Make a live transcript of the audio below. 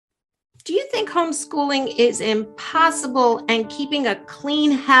Do you think homeschooling is impossible and keeping a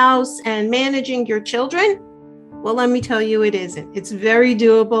clean house and managing your children? Well, let me tell you, it isn't. It's very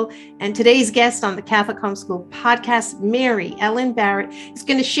doable. And today's guest on the Catholic Homeschool podcast, MaryEllen Barrett, is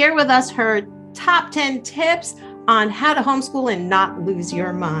going to share with us her top 10 tips on how to homeschool and not lose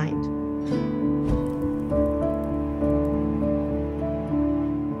your mind.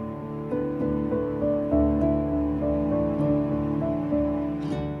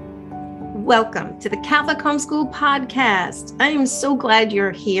 Welcome to the Catholic Homeschool Podcast. I am so glad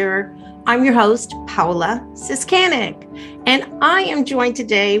you're here. I'm your host, Paola and I am joined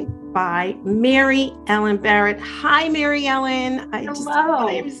today by MaryEllen Barrett. Hi, MaryEllen. I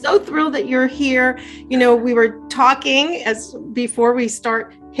am so thrilled that you're here. You know, we were talking before we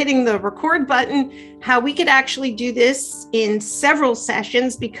start hitting the record button, how we could actually do this in several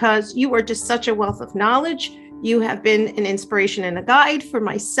sessions because you are just such a wealth of knowledge. You have been an inspiration and a guide for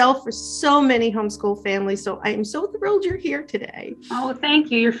myself, for so many homeschool families. So I am so thrilled you're here today. Oh, thank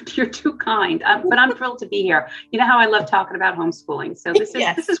you. You're too kind. But I'm thrilled to be here. You know how I love talking about homeschooling. So this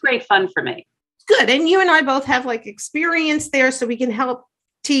is great fun for me. Good. And you and I both have experience there, so we can help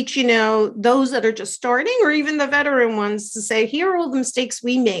teach, those that are just starting or even the veteran ones to say, here are all the mistakes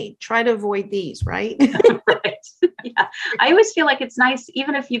we made. Try to avoid these, right? Right. Yeah. I always feel like it's nice,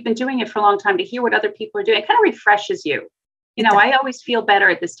 even if you've been doing it for a long time, to hear what other people are doing. It kind of refreshes you. I always feel better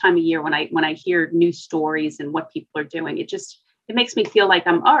at this time of year when I hear new stories and what people are doing. It makes me feel like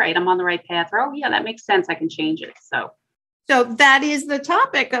I'm on the right path. Or, oh yeah, that makes sense. I can change it. So that is the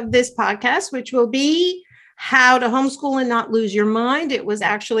topic of this podcast, which will be how to homeschool and not lose your mind. It was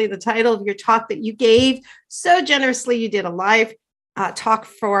actually the title of your talk that you gave so generously. You did a live talk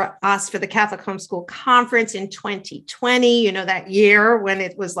for us for the Catholic Homeschool Conference in 2020, that year when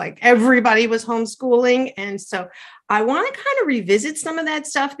it was like everybody was homeschooling. And so I want to kind of revisit some of that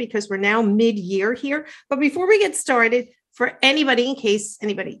stuff because we're now mid-year here. But before we get started, for anybody, in case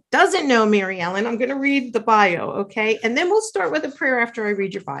anybody doesn't know MaryEllen, I'm going to read the bio, okay? And then we'll start with a prayer after I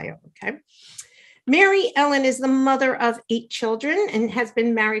read your bio, okay? MaryEllen is the mother of 8 children and has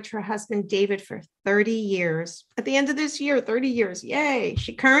been married to her husband, David, for 30 years. At the end of this year, 30 years, yay.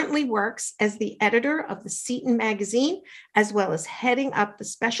 She currently works as the editor of the Seton Magazine, as well as heading up the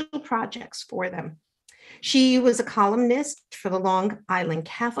special projects for them. She was a columnist for the Long Island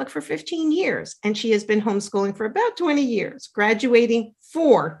Catholic for 15 years, and she has been homeschooling for about 20 years, graduating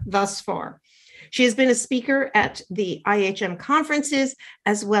 4 thus far. She has been a speaker at the IHM Conferences,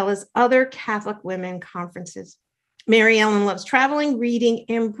 as well as other Catholic women conferences. MaryEllen loves traveling, reading,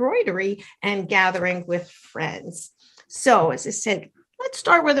 embroidery, and gathering with friends. So, as I said, let's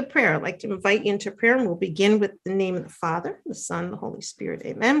start with a prayer. I'd like to invite you into prayer, and we'll begin with the name of the Father, the Son, the Holy Spirit.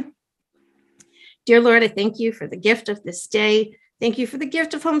 Amen. Dear Lord, I thank you for the gift of this day. Thank you for the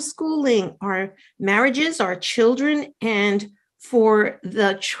gift of homeschooling, our marriages, our children, and for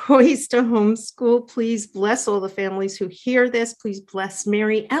the choice to homeschool. Please bless all the families who hear this. Please bless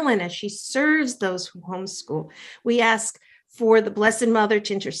MaryEllen as she serves those who homeschool. We ask for the Blessed Mother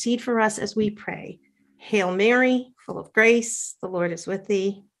to intercede for us as we pray. Hail Mary, full of grace, the Lord is with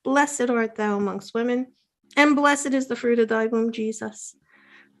thee. Blessed art thou amongst women, and blessed is the fruit of thy womb, Jesus.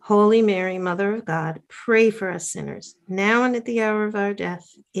 Holy Mary, Mother of God, pray for us sinners, now and at the hour of our death.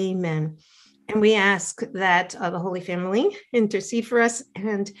 Amen. And we ask that the Holy Family intercede for us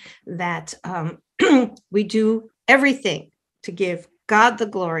and that we do everything to give God the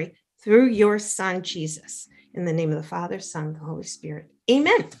glory through your Son, Jesus. In the name of the Father, Son, the Holy Spirit.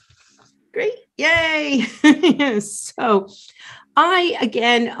 Amen. Great. Yay. So I,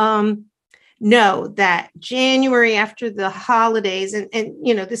 again, know that January after the holidays, and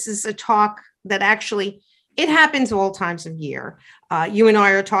this is a talk that actually it happens all times of year. You and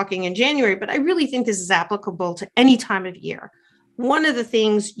I are talking in January, but I really think this is applicable to any time of year. One of the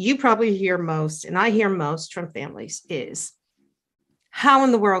things you probably hear most, and I hear most from families, is how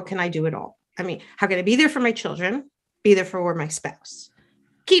in the world can I do it all? I mean, how can I be there for my children, be there for my spouse,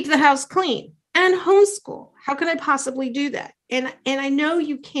 keep the house clean, and homeschool? How can I possibly do that? And I know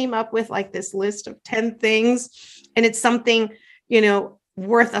you came up with this list of 10 things, and it's something,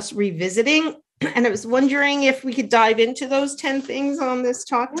 worth us revisiting. And I was wondering if we could dive into those 10 things on this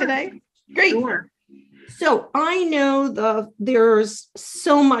talk today. Great. Sure. So I know there's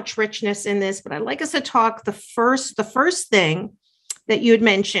so much richness in this, but I'd like us to talk the first thing that you had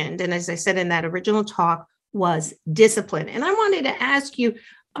mentioned. And as I said in that original talk was discipline. And I wanted to ask you,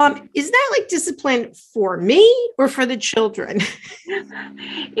 is that discipline for me or for the children?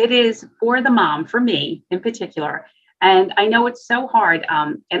 It is for the mom, for me in particular. And I know it's so hard.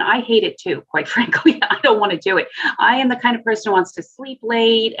 And I hate it too, quite frankly. I don't want to do it. I am the kind of person who wants to sleep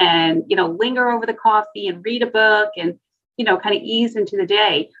late and, linger over the coffee and read a book and, kind of ease into the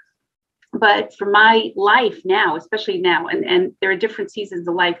day. But for my life now, especially now, and there are different seasons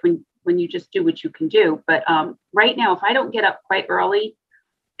of life when you just do what you can do. But right now, if I don't get up quite early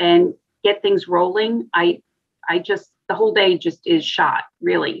and get things rolling, I just, the whole day just is shot,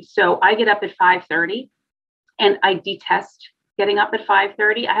 really. So I get up at 5:30. And I detest getting up at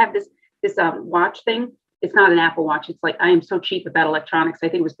 5:30. I have this watch thing. It's not an Apple Watch. It's like, I am so cheap about electronics. I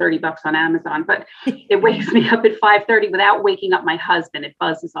think it was $30 on Amazon, but it wakes me up at 5:30 without waking up my husband. It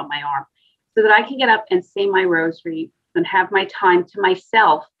buzzes on my arm so that I can get up and say my rosary and have my time to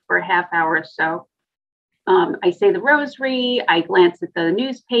myself for a half hour or so. I say the rosary, I glance at the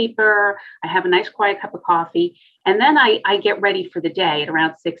newspaper, I have a nice quiet cup of coffee, and then I get ready for the day at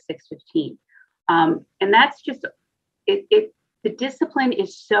around 6:15. And that's just it. The discipline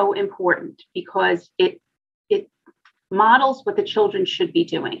is so important because it models what the children should be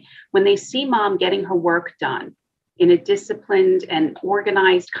doing. When they see mom getting her work done in a disciplined and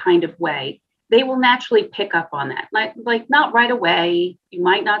organized kind of way, they will naturally pick up on that. Like not right away. You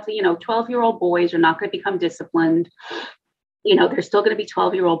might not say, 12-year-old boys are not going to become disciplined. They're still going to be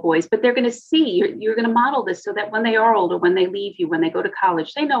 12-year-old boys, but they're going to see you're going to model this so that when they are older, when they leave you, when they go to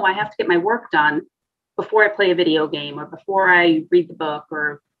college, they know I have to get my work done before I play a video game or before I read the book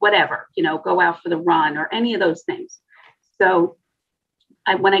or whatever, go out for the run or any of those things. So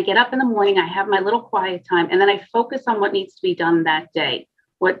when I get up in the morning, I have my little quiet time and then I focus on what needs to be done that day,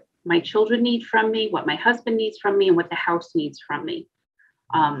 what my children need from me, what my husband needs from me, and what the house needs from me.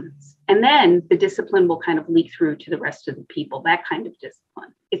 And then the discipline will kind of leak through to the rest of the people, that kind of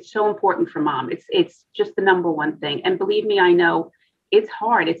discipline. It's so important for mom. It's just the number one thing. And believe me, I know it's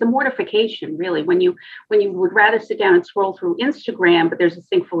hard. It's a mortification, really, when you would rather sit down and scroll through Instagram, but there's a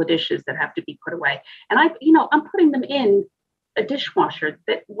sink full of dishes that have to be put away. And I'm putting them in a dishwasher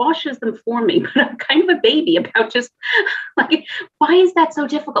that washes them for me, but I'm kind of a baby about just like, why is that so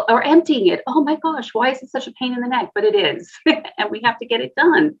difficult? Or emptying it. Oh my gosh, why is it such a pain in the neck? But it is, and we have to get it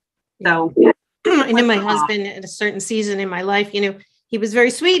done. So I know my husband at a certain season in my life, he was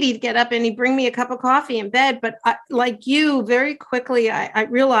very sweet. He'd get up and he'd bring me a cup of coffee in bed. But like you, very quickly, I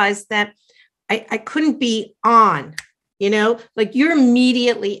realized that I couldn't be on, like you're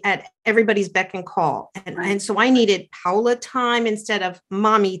immediately at everybody's beck and call. And so I needed Paola time instead of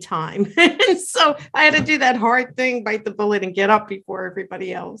mommy time. And so I had to do that hard thing, bite the bullet and get up before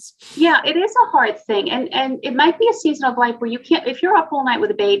everybody else. Yeah, it is a hard thing. And it might be a season of life where you can't, if you're up all night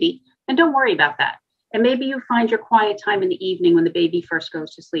with a baby, then don't worry about that. And maybe you find your quiet time in the evening when the baby first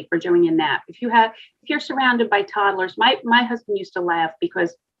goes to sleep or during a nap. If you're surrounded by toddlers, my husband used to laugh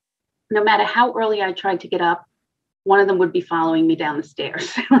because no matter how early I tried to get up, one of them would be following me down the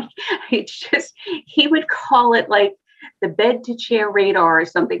stairs. It's just, he would call it like the bed to chair radar or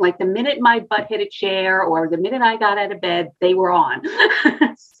something. Like the minute my butt hit a chair or the minute I got out of bed, they were on.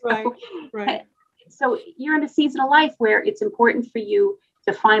 Right. So you're in a season of life where it's important for you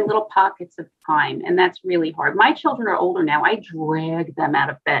to find little pockets of time. And that's really hard. My children are older now. I drag them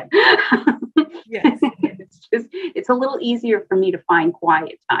out of bed. Yes. It's a little easier for me to find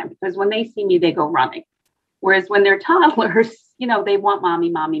quiet time because when they see me, they go running. Whereas when they're toddlers, they want mommy,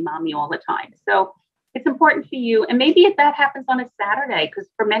 mommy, mommy all the time. So it's important for you. And maybe if that happens on a Saturday, because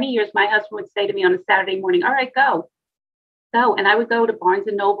for many years, my husband would say to me on a Saturday morning, all right, go. And I would go to Barnes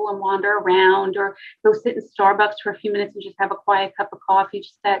and Noble and wander around or go sit in Starbucks for a few minutes and just have a quiet cup of coffee.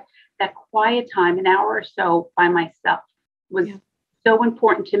 Just that quiet time, an hour or so by myself was so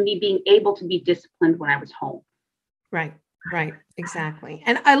important to me being able to be disciplined when I was home. Right. Exactly.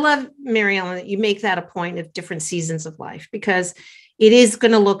 And I love, MaryEllen, that you make that a point of different seasons of life because it is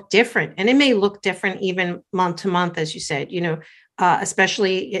going to look different and it may look different even month to month, as you said,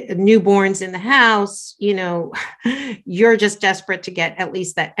 especially newborns in the house, you're just desperate to get at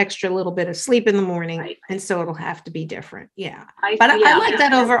least that extra little bit of sleep in the morning. Right. And so it'll have to be different. Yeah. I like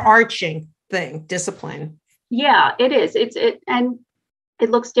that overarching thing, discipline. Yeah, it is. And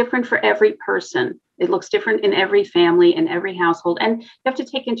it looks different for every person. It looks different in every family, in every household. And you have to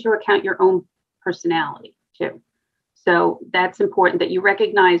take into account your own personality too. So that's important that you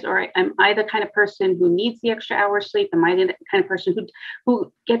recognize, all right, am I the kind of person who needs the extra hour of sleep? Am I the kind of person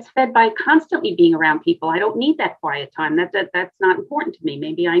who gets fed by constantly being around people? I don't need that quiet time. That's not important to me.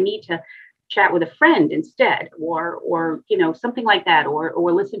 Maybe I need to chat with a friend instead, or something like that,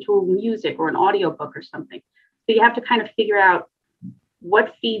 or listen to music or an audiobook or something. So you have to kind of figure out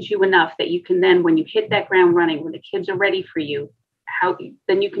what feeds you enough that you can then, when you hit that ground running, when the kids are ready for you,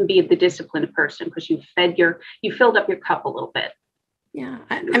 then you can be the disciplined person because you filled up your cup a little bit. Yeah.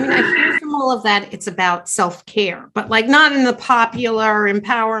 I mean, I hear from all of that, it's about self-care, but like not in the popular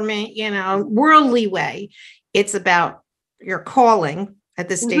empowerment, worldly way. It's about your calling at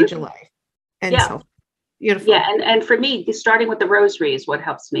this stage of life. And so beautiful. Yeah. And for me, starting with the rosary is what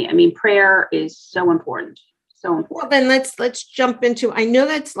helps me. I mean, prayer is so important. So important. Well, then let's jump into, I know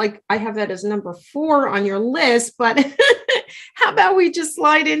that's like, I have that as number 4 on your list, but how about we just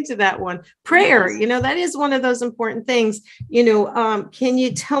slide into that one? Prayer, that is one of those important things. Can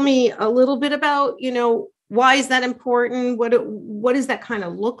you tell me a little bit about, why is that important? What does that kind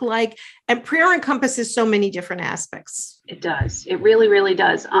of look like? And prayer encompasses so many different aspects. It does. It really, really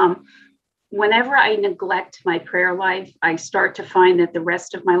does. Whenever I neglect my prayer life, I start to find that the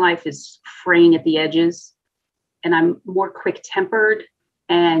rest of my life is fraying at the edges, and I'm more quick-tempered,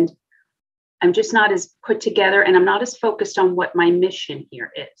 and I'm just not as put together, and I'm not as focused on what my mission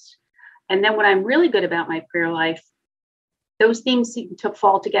here is. And then when I'm really good about my prayer life, those things seem to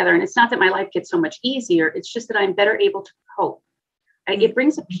fall together. And it's not that my life gets so much easier. It's just that I'm better able to cope. It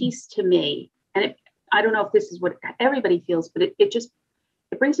brings a peace to me. And I don't know if this is what everybody feels, but it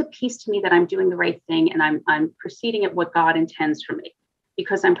brings a peace to me that I'm doing the right thing. And I'm proceeding at what God intends for me,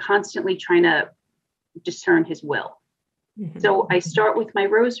 because I'm constantly trying to discern his will. Mm-hmm. So I start with my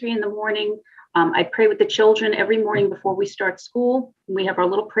rosary in the morning. I pray with the children every morning before we start school. We have our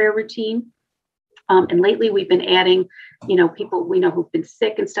little prayer routine. And lately we've been adding, people we know who've been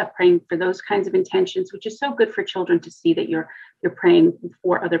sick and stuff, praying for those kinds of intentions, which is so good for children to see that you're praying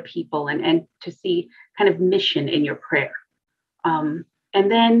for other people and to see kind of mission in your prayer. And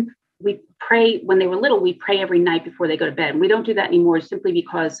then we pray when they were little, we pray every night before they go to bed. And we don't do that anymore simply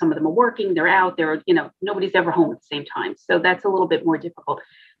because some of them are working, they're out, nobody's ever home at the same time. So that's a little bit more difficult.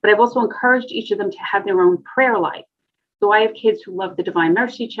 But I've also encouraged each of them to have their own prayer life. So I have kids who love the Divine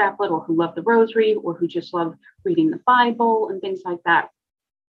Mercy Chaplet, or who love the Rosary, or who just love reading the Bible and things like that.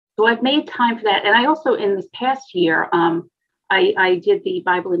 So I've made time for that. And I also, in this past year, I did the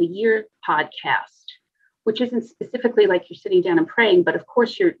Bible in a Year podcast, which isn't specifically like you're sitting down and praying, but of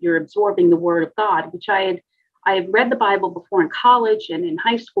course you're absorbing the Word of God, which I had read the Bible before in college and in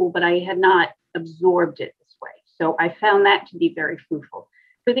high school, but I had not absorbed it this way. So I found that to be very fruitful.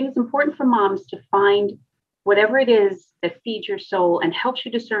 So I think it's important for moms to find whatever it is that feeds your soul and helps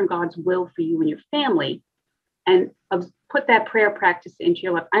you discern God's will for you and your family, and put that prayer practice into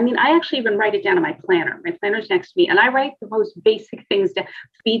your life. I mean, I actually even write it down in my planner. My planner's next to me, and I write the most basic things to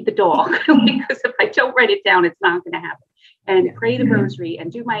feed the dog, because if I don't write it down, it's not going to happen. And pray the rosary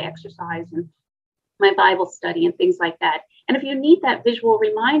and do my exercise and my Bible study and things like that. And if you need that visual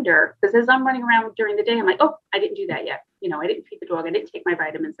reminder, because as I'm running around during the day, I'm like, oh, I didn't do that yet. I didn't feed the dog. I didn't take my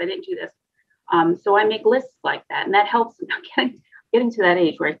vitamins. I didn't do this. So I make lists like that, and that helps. Getting to that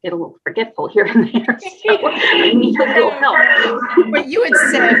age where I get a little forgetful here and there. So I need a little help. What you had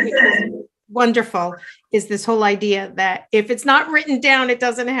said, which is wonderful, is this whole idea that if it's not written down, it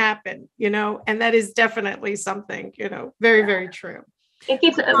doesn't happen, and that is definitely something, very, very true. It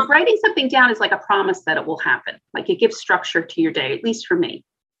gives writing something down is like a promise that it will happen. Like it gives structure to your day, at least for me.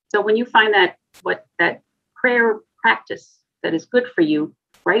 So when you find that prayer practice that is good for you,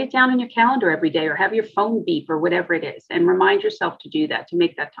 write it down in your calendar every day, or have your phone beep, or whatever it is, and remind yourself to do that, to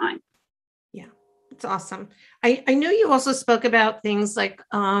make that time. Yeah, it's awesome. I know you also spoke about things like,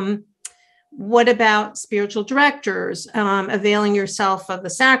 what about spiritual directors, availing yourself of the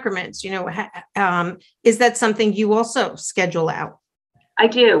sacraments? Is that something you also schedule out? I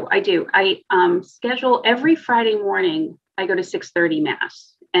do. I schedule every Friday morning. I go to 6:30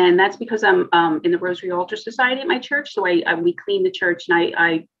 Mass. And that's because I'm in the Rosary Altar Society at my church. So we clean the church, and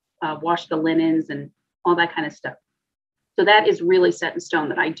I wash the linens and all that kind of stuff. So that is really set in stone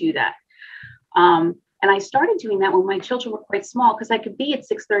that I do that. And I started doing that when my children were quite small, because I could be at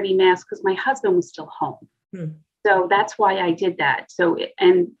 6:30 Mass because my husband was still home. So that's why I did that.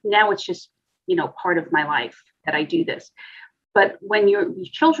 And now it's just, part of my life that I do this. But when your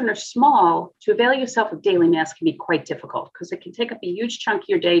children are small, to avail yourself of daily Mass can be quite difficult, because it can take up a huge chunk of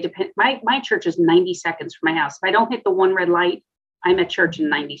your day. My church is 90 seconds from my house. If I don't hit the one red light, I'm at church in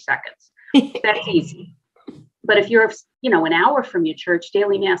 90 seconds. That's easy. But if you're, an hour from your church,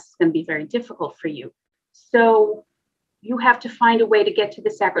 daily Mass is going to be very difficult for you. So you have to find a way to get to the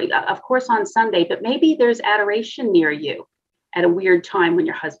sacrament, of course, on Sunday, but maybe there's adoration near you at a weird time when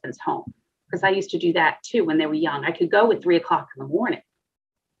your husband's home. Because I used to do that too when they were young. I could go at 3 o'clock in the morning.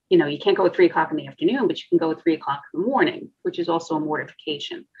 You can't go at 3 o'clock in the afternoon, but you can go at 3 o'clock in the morning, which is also a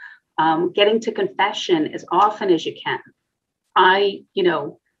mortification. Getting to confession as often as you can. I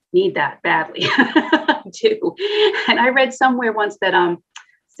need that badly. I do. And I read somewhere once that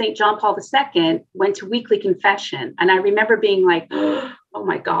St. John Paul II went to weekly confession. And I remember being like, oh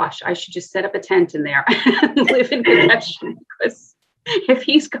my gosh, I should just set up a tent in there and live in confession, because if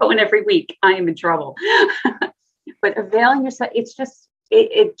he's going every week, I am in trouble. But availing yourself, it's just,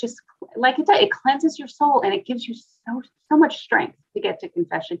 it just, like it does, it cleanses your soul, and it gives you so much strength to get to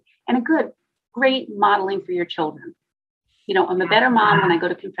confession, and a great modeling for your children. You know, I'm a better mom when I go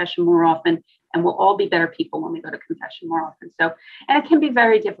to confession more often, and we'll all be better people when we go to confession more often. So, and it can be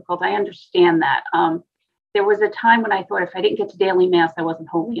very difficult. I understand that. There was a time when I thought if I didn't get to daily mass, I wasn't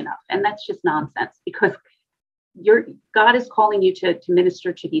holy enough. And that's just nonsense, because God is calling you to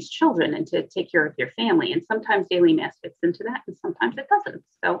minister to these children and to take care of your family. And sometimes daily mass fits into that, and sometimes it doesn't.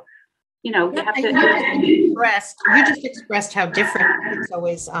 So, you know, you have to. You just expressed how different it's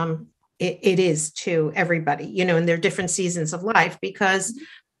always it is to everybody, you know, in their different seasons of life, because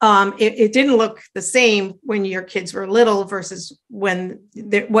it didn't look the same when your kids were little versus when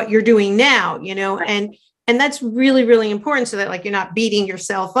what you're doing now, you know, right. And that's really, really important, so that like you're not beating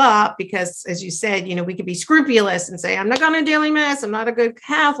yourself up, because as you said, you know, we could be scrupulous and say, I'm not going to daily mass, I'm not a good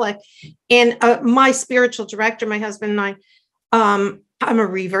Catholic. And my spiritual director, my husband and I, I'm a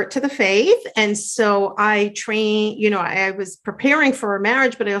revert to the faith. And so I train, you know, I was preparing for a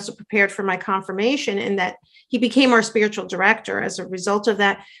marriage, but I also prepared for my confirmation, and that he became our spiritual director as a result of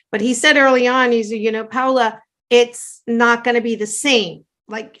that. But he said early on, he said, you know, Paola, it's not going to be the same.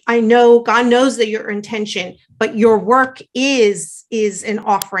 Like, I know God knows that your intention, but your work is an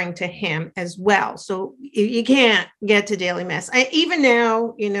offering to him as well. So you can't get to daily mass. Even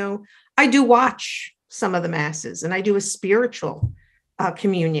now, you know, I do watch some of the masses, and I do a spiritual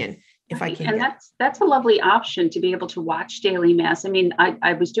communion if I can. And that's a lovely option, to be able to watch daily mass. I mean,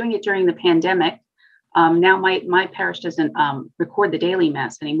 I was doing it during the pandemic. Now my parish doesn't record the daily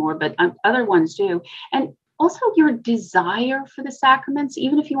mass anymore, but other ones do. And also your desire for the sacraments,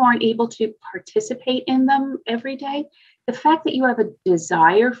 even if you aren't able to participate in them every day, the fact that you have a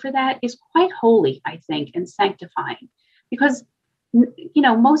desire for that is quite holy, I think, and sanctifying, because, you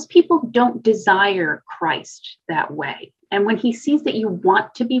know, most people don't desire Christ that way. And when he sees that you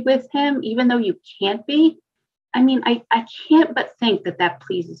want to be with him, even though you can't be, I mean, I can't but think that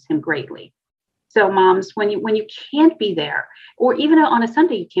pleases him greatly. So moms, when you can't be there, or even on a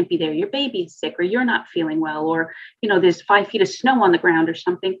Sunday, you can't be there, your baby is sick, or you're not feeling well, or, you know, there's 5 feet of snow on the ground or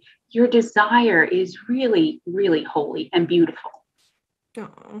something, your desire is really, really holy and beautiful.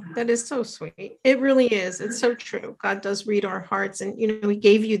 Oh, that is so sweet. It really is. It's so true. God does read our hearts. And, you know, he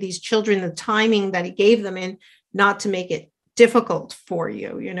gave you these children, the timing that he gave them in, not to make it difficult for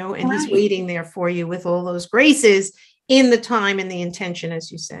you, you know, and right. He's waiting there for you with all those graces in the time and the intention,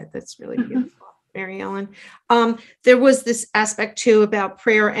 as you said. That's really beautiful. MaryEllen. There was this aspect too about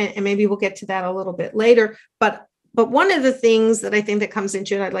prayer, and maybe we'll get to that a little bit later, but one of the things that I think that comes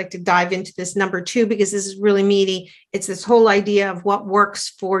into it, I'd like to dive into this number 2, because this is really meaty. It's this whole idea of what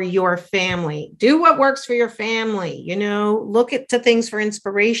works for your family. Do what works for your family, you know, look to things for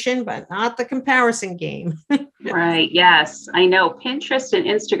inspiration, but not the comparison game. Right. Yes, I know Pinterest and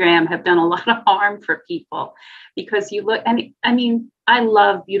Instagram have done a lot of harm for people, because you look, and I mean, I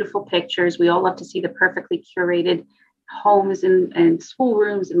love beautiful pictures. We all love to see the perfectly curated homes and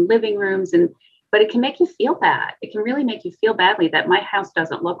schoolrooms and living rooms, but it can make you feel bad. It can really make you feel badly that my house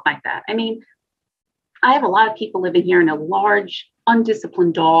doesn't look like that. I mean, I have a lot of people living here, and a large,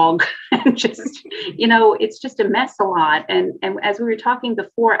 undisciplined dog, and just, you know, it's just a mess a lot. And as we were talking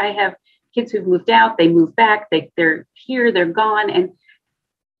before, I have kids who've moved out, they move back, they're here, they're gone. And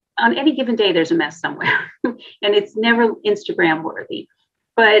on any given day, there's a mess somewhere, and it's never Instagram worthy.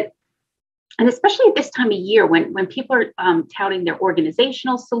 And especially at this time of year, when people are touting their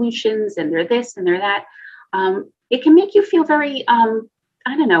organizational solutions, and they're this and they're that, it can make you feel very, I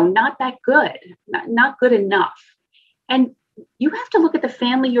don't know, not that good, not good enough. And you have to look at the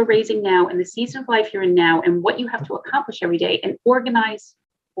family you're raising now, and the season of life you're in now, and what you have to accomplish every day, and organize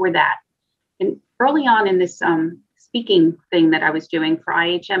for that. And early on in this speaking thing that I was doing for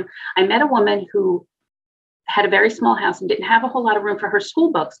IHM, I met a woman who had a very small house and didn't have a whole lot of room for her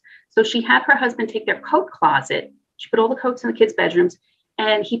school books. So she had her husband take their coat closet. She put all the coats in the kids' bedrooms,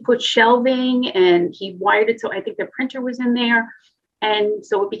 and he put shelving, and he wired it so I think their printer was in there. And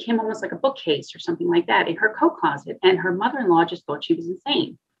so it became almost like a bookcase or something like that in her coat closet. And her mother-in-law just thought she was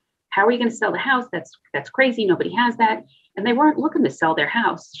insane. How are you going to sell the house? That's crazy. Nobody has that. And they weren't looking to sell their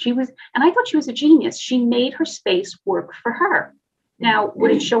house. And I thought she was a genius. She made her space work for her. Now,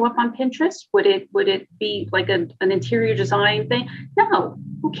 would it show up on Pinterest? Would it be like an interior design thing? No,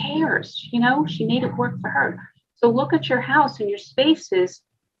 who cares? You know, she made it work for her. So look at your house and your spaces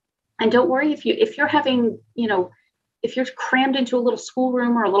And don't worry if you're having, if you're crammed into a little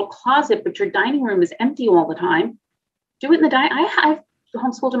schoolroom or a little closet, but your dining room is empty all the time, do it in the I've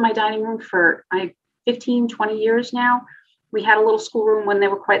homeschooled in my dining room for 15, 20 years now. We had a little schoolroom when they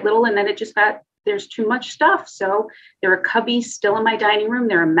were quite little, and then there's too much stuff. So there are cubbies still in my dining room.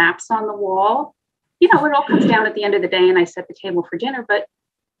 There are maps on the wall. It all comes down at the end of the day, and I set the table for dinner, but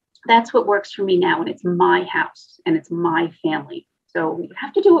that's what works for me now. And it's my house and it's my family. So you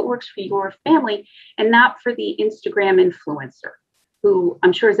have to do what works for your family and not for the Instagram influencer, who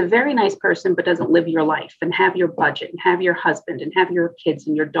I'm sure is a very nice person, but doesn't live your life and have your budget and have your husband and have your kids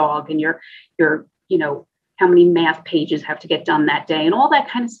and your dog and your how many math pages have to get done that day and all that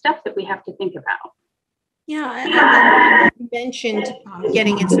kind of stuff that we have to think about. Yeah, you mentioned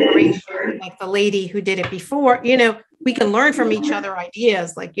getting inspiration, like the lady who did it before. We can learn from each other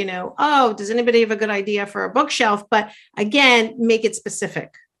ideas, like, oh, does anybody have a good idea for a bookshelf? But again, make it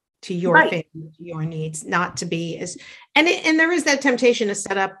specific to your family, to your needs, not to be as, and there is that temptation to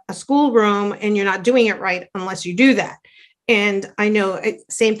set up a schoolroom and you're not doing it right unless you do that. And I know,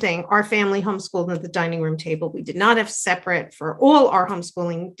 same thing, our family homeschooled at the dining room table. We did not have separate for all our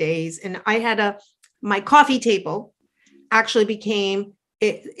homeschooling days. And I had my coffee table actually became,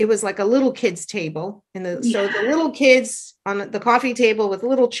 it was like a little kids table. So the little kids on the coffee table with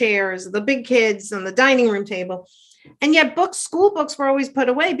little chairs, the big kids on the dining room table. And yet school books were always put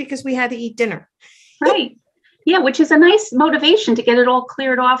away because we had to eat dinner. Right. Yeah, which is a nice motivation to get it all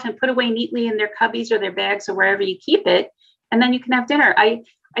cleared off and put away neatly in their cubbies or their bags or wherever you keep it. And then you can have dinner. I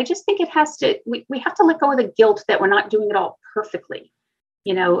just think we have to let go of the guilt that we're not doing it all perfectly,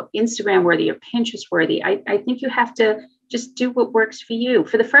 Instagram worthy or Pinterest worthy. I think you have to just do what works for you.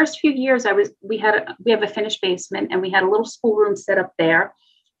 For the first few years, we have a finished basement and we had a little schoolroom set up there.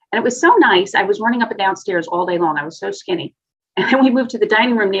 And it was so nice. I was running up and downstairs all day long. I was so skinny. And then we moved to the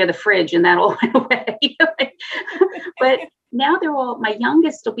dining room near the fridge and that all went away. But now my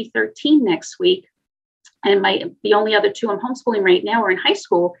youngest will be 13 next week. And the only other two I'm homeschooling right now are in high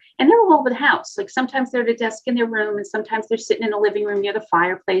school, and they're all over the house. Like sometimes they're at a desk in their room, and sometimes they're sitting in a living room near the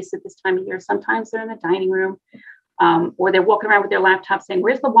fireplace at this time of year. Sometimes they're in the dining room, or they're walking around with their laptop saying,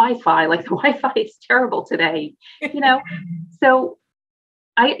 "Where's the Wi-Fi? Like the Wi-Fi is terrible today." So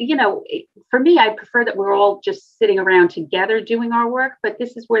for me, I prefer that we're all just sitting around together doing our work. But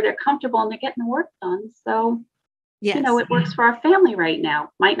this is where they're comfortable and they're getting the work done. So, yes. It works for our family right now.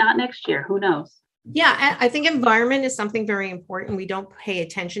 Might not next year. Who knows? Yeah, I think environment is something very important. We don't pay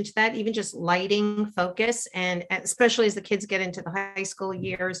attention to that, even just lighting, focus, and especially as the kids get into the high school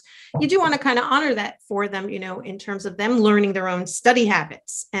years, you do want to kind of honor that for them, in terms of them learning their own study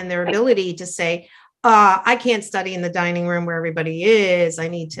habits and their ability to say, I can't study in the dining room where everybody is. I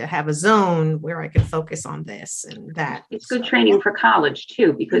need to have a zone where I can focus on this and that. It's good training for college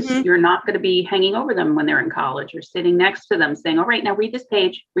too, because you're not going to be hanging over them when they're in college or sitting next to them saying, all right, now read this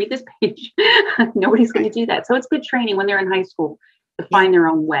page. Nobody's going to do that. So it's good training when they're in high school to find their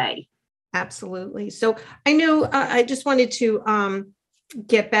own way. Absolutely. So I know I just wanted to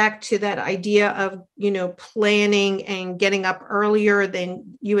get back to that idea of, planning and getting up earlier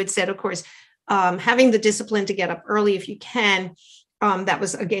than you had said, of course. Having the discipline to get up early if you can. That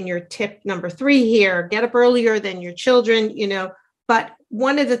was, again, your tip number 3 here. Get up earlier than your children, But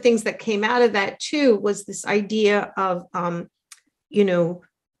one of the things that came out of that, too, was this idea of,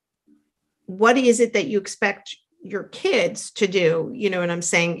 what is it that you expect your kids to do? You know what I'm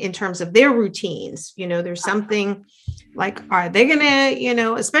saying? In terms of their routines, there's something like, are they going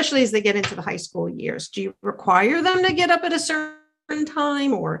to, especially as they get into the high school years, do you require them to get up at a certain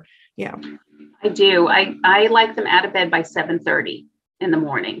time or, yeah? I do. I like them out of bed by 7:30 in the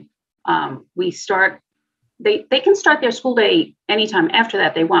morning. They can start their school day anytime after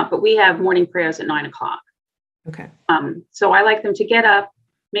that they want, but we have morning prayers at 9:00. Okay. So I like them to get up,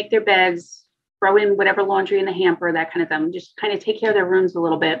 make their beds, throw in whatever laundry in the hamper, that kind of thing, just kind of take care of their rooms a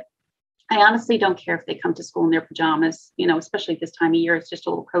little bit. I honestly don't care if they come to school in their pajamas, especially this time of year, it's just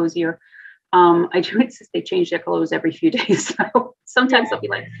a little cozier. I do insist they change their clothes every few days. So sometimes I'll be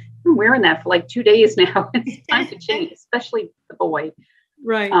like, I'm wearing that for like 2 days now. It's time to change, especially the boy.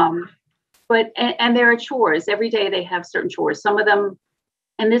 Right. But there are chores. Every day they have certain chores. Some of them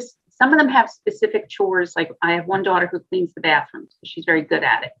have specific chores. Like I have one daughter who cleans the bathrooms. She's very good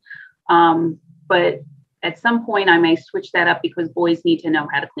at it. But at some point I may switch that up because boys need to know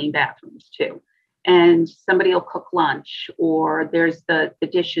how to clean bathrooms too. And somebody will cook lunch, or there's the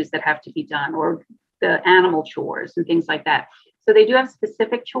dishes that have to be done, or the animal chores and things like that. So they do have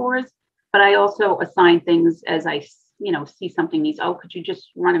specific chores, but I also assign things as I, see something needs, could you just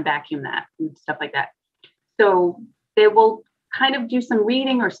run and vacuum that and stuff like that. So they will kind of do some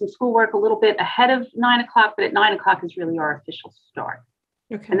reading or some schoolwork a little bit ahead of 9 o'clock, but at 9 o'clock is really our official start.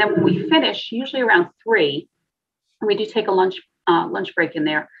 Okay. And then when we finish, usually around 3, and we do take a lunch break in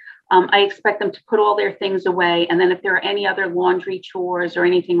there, I expect them to put all their things away. And then if there are any other laundry chores or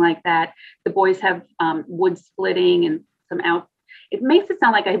anything like that, the boys have wood splitting and some out. It makes it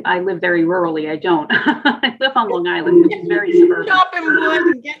sound like I live very rurally. I don't. I live on Long Island, which is very suburban. Chopping wood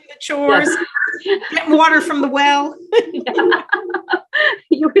and getting the chores, getting water from the well. Yeah.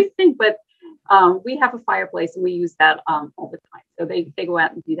 You would think, but we have a fireplace and we use that all the time. So they go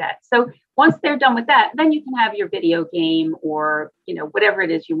out and do that. So once they're done with that, then you can have your video game or, whatever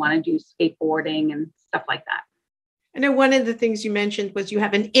it is you want to do, skateboarding and stuff like that. I know one of the things you mentioned was you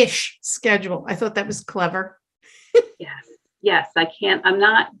have an ish schedule. I thought that was clever. Yes. I'm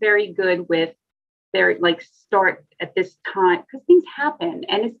not very good with their start at this time because things happen.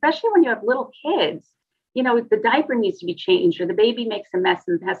 And especially when you have little kids, the diaper needs to be changed or the baby makes a mess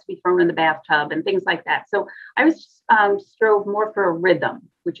and has to be thrown in the bathtub and things like that. So I was strove more for a rhythm,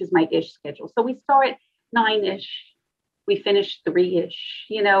 which is my ish schedule. So we start 9-ish, we finish 3-ish.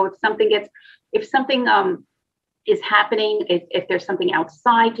 If something is happening, if there's something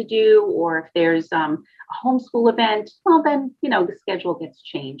outside to do, or if there's a homeschool event, well, then, the schedule gets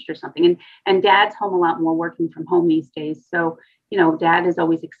changed or something. And dad's home a lot more working from home these days. So, dad is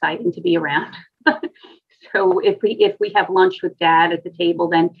always exciting to be around. So if we have lunch with dad at the table,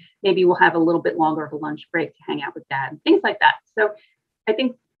 then maybe we'll have a little bit longer of a lunch break to hang out with dad and things like that. So I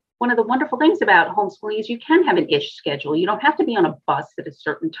think one of the wonderful things about homeschooling is you can have an ish schedule. You don't have to be on a bus at a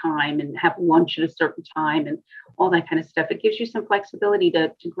certain time and have lunch at a certain time and all that kind of stuff. It gives you some flexibility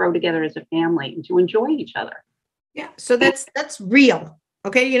to grow together as a family and to enjoy each other. Yeah. So that's real.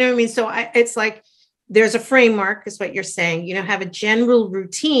 Okay. You know what I mean? So it's like there's a framework is what you're saying, have a general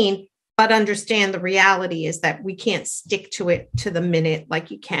routine, but understand the reality is that we can't stick to it to the minute like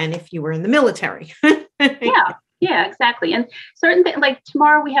you can if you were in the military. Yeah, exactly. And certain things, like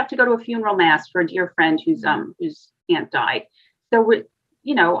tomorrow we have to go to a funeral mass for a dear friend whose aunt died. So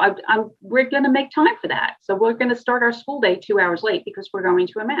we're going to make time for that. So we're going to start our school day 2 hours late because we're going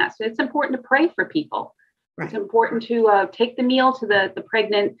to a mass. It's important to pray for people. Right. It's important to take the meal to the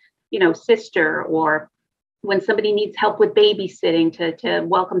pregnant, sister, or when somebody needs help with babysitting to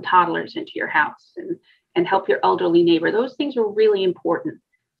welcome toddlers into your house and help your elderly neighbor. Those things are really important.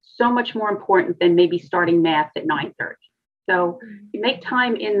 So much more important than maybe starting math at 9:30. So you make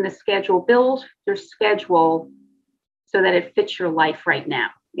time in the schedule, build your schedule so that it fits your life right now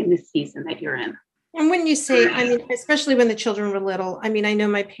in this season that you're in. And when you say, especially when the children were little, I know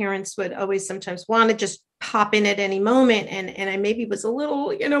my parents would always sometimes want to just pop in at any moment. And I maybe was a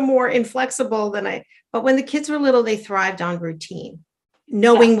little, more inflexible but when the kids were little, they thrived on routine,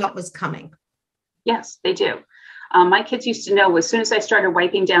 knowing what was coming. Yes, they do. My kids used to know as soon as I started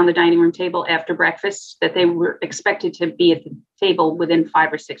wiping down the dining room table after breakfast that they were expected to be at the table within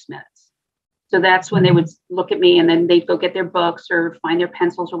 5 or 6 minutes. So that's when they would look at me and then they'd go get their books or find their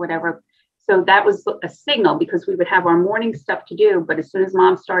pencils or whatever. So that was a signal because we would have our morning stuff to do. But as soon as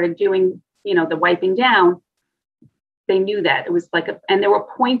mom started doing, the wiping down, they knew that it was and there were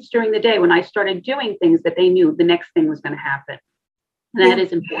points during the day when I started doing things that they knew the next thing was going to happen. And that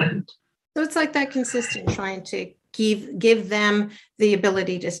is important. So it's like that consistent trying to give them the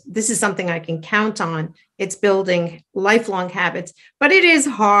ability to, this is something I can count on. It's building lifelong habits, but it is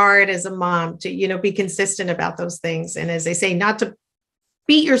hard as a mom to, be consistent about those things. And as they say, not to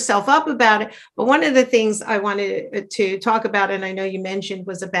beat yourself up about it. But one of the things I wanted to talk about, and I know you mentioned,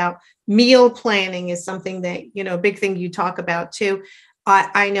 was about meal planning is something that, a big thing you talk about too.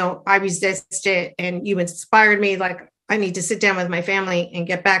 I know I resist it and you inspired me. I need to sit down with my family and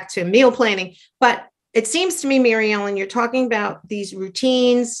get back to meal planning. But it seems to me, MaryEllen, you're talking about these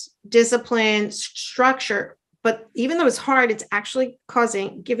routines, discipline, structure, but even though it's hard, it's actually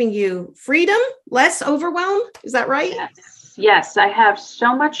giving you freedom, less overwhelm. Is that right? Yes. I have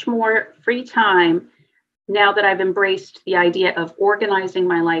so much more free time now that I've embraced the idea of organizing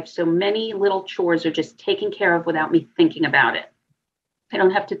my life. So many little chores are just taken care of without me thinking about it. I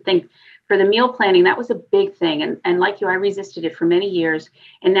don't have to think. For the meal planning, that was a big thing. And like you, I resisted it for many years.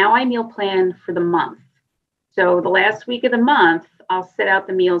 And now I meal plan for the month. So the last week of the month, I'll set out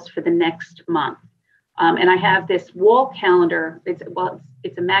the meals for the next month. And I have this wall calendar. It's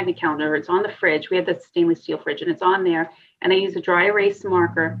a magnet calendar. It's on the fridge. We have the stainless steel fridge and it's on there. And I use a dry erase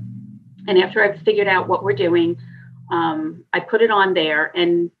marker. And after I've figured out what we're doing, I put it on there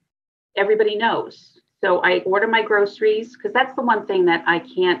and everybody knows. So I order my groceries because that's the one thing that I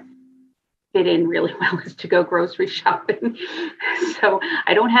can't fit in really well is to go grocery shopping. So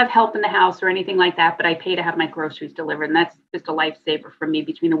I don't have help in the house or anything like that, but I pay to have my groceries delivered. And that's just a lifesaver for me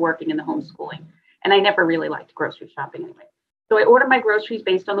between the working and the homeschooling. And I never really liked grocery shopping anyway. So I order my groceries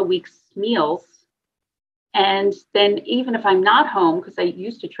based on the week's meals. And then even if I'm not home, because I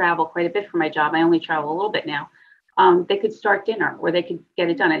used to travel quite a bit for my job, I only travel a little bit now, they could start dinner or they could get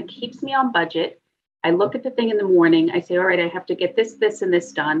it done. And it keeps me on budget. I look at the thing in the morning. I say, all right, I have to get this, this, and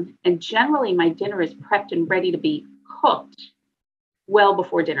this done. And generally my dinner is prepped and ready to be cooked well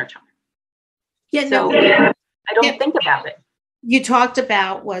before dinner time. Yeah, so no, I don't think about it. You talked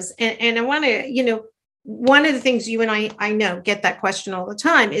about was, and I want to, one of the things you and I know get that question all the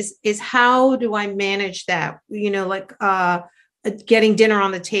time is how do I manage that, getting dinner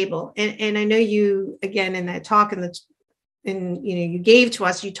on the table. And I know you, again, in that talk you gave to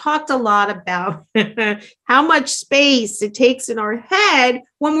us, you talked a lot about how much space it takes in our head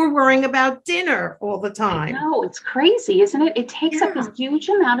when we're worrying about dinner all the time. No, it's crazy, isn't it? It takes up a huge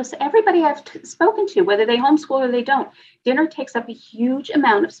amount of everybody I've spoken to, whether they homeschool or they don't. Dinner takes up a huge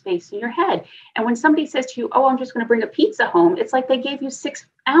amount of space in your head. And when somebody says to you, oh, I'm just going to bring a pizza home, it's like they gave you 6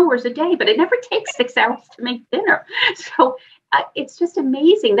 hours a day, but it never takes 6 hours to make dinner. So it's just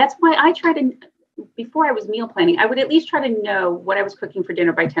amazing. That's why I try to, before I was meal planning, I would at least try to know what I was cooking for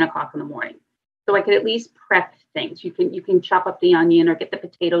dinner by 10 o'clock in the morning. So I could at least prep things. You can chop up the onion or get the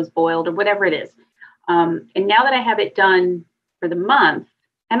potatoes boiled or whatever it is. And now that I have it done for the month,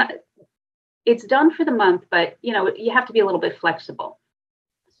 and it's done for the month, but you have to be a little bit flexible.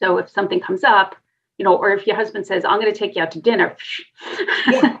 So if something comes up, or if your husband says, I'm going to take you out to dinner,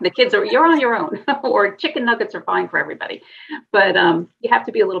 the kids you're on your own, or chicken nuggets are fine for everybody. But you have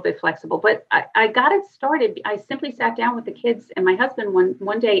to be a little bit flexible. But I got it started. I simply sat down with the kids and my husband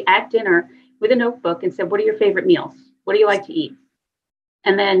one day at dinner with a notebook and said, what are your favorite meals? What do you like to eat?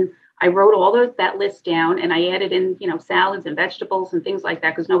 And then I wrote all that list down and I added in, salads and vegetables and things like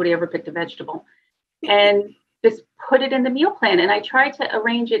that, because nobody ever picked a vegetable, and just put it in the meal plan. And I tried to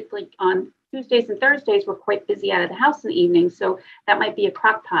arrange it like on Tuesdays and Thursdays. We're quite busy out of the house in the evening. So that might be a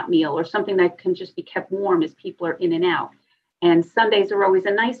crock pot meal or something that can just be kept warm as people are in and out. And Sundays are always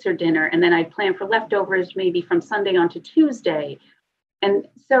a nicer dinner. And then I plan for leftovers maybe from Sunday on to Tuesday. And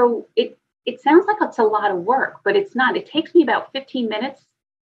so it sounds like it's a lot of work, but it's not. It takes me about 15 minutes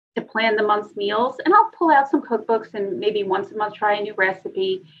to plan the month's meals. And I'll pull out some cookbooks and maybe once a month try a new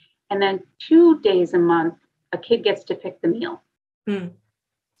recipe. And then 2 days a month, a kid gets to pick the meal. Mm.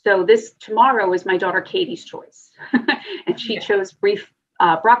 So tomorrow is my daughter Katie's choice. And she chose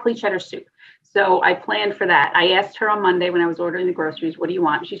broccoli cheddar soup. So I planned for that. I asked her on Monday when I was ordering the groceries, what do you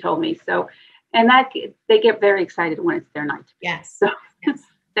want? She told me. So, and they get very excited when it's their night. Yes. So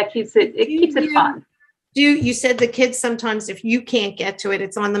that keeps it fun. You said the kids sometimes, if you can't get to it,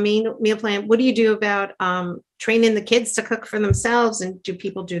 it's on the meal plan. What do you do about training the kids to cook for themselves? And do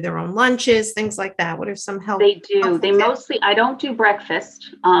people do their own lunches, things like that? What are some help? They do. They mostly, I don't do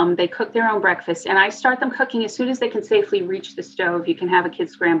breakfast. They cook their own breakfast and I start them cooking as soon as they can safely reach the stove. You can have a kid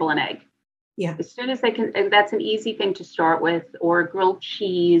scramble an egg. Yeah. As soon as they can, that's an easy thing to start with, or grilled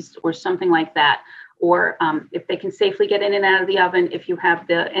cheese or something like that. Or if they can safely get in and out of the oven, if you have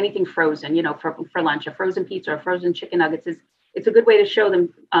anything frozen, for lunch, a frozen pizza or frozen chicken nuggets it's a good way to show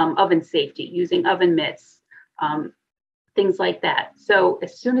them oven safety, using oven mitts, things like that. So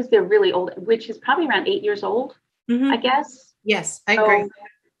as soon as they're really old, which is probably around 8 years old, I guess. Yes, I agree.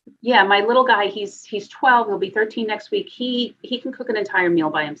 Yeah, my little guy, he's 12. He'll be 13 next week. He can cook an entire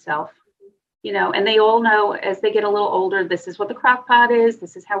meal by himself. And they all know as they get a little older, this is what the crock pot is.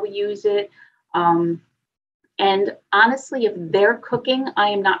 This is how we use it. And honestly, if they're cooking, I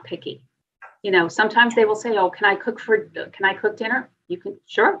am not picky. Sometimes they will say, oh, can I cook dinner? You can,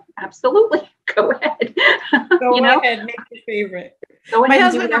 sure, absolutely. Go ahead. Go ahead, make your favorite. Go ahead. My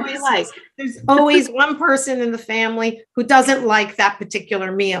husband always like. There's always one person in the family who doesn't like that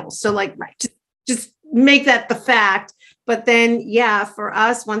particular meal. So just make that the fact. But then, for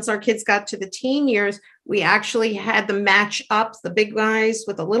us, once our kids got to the teen years, we actually had them match up the big guys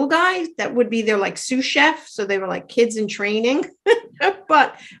with the little guy. That would be their sous chef. So they were like kids in training,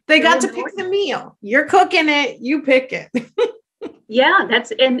 but they got to pick the meal. You're cooking it, you pick it. Yeah,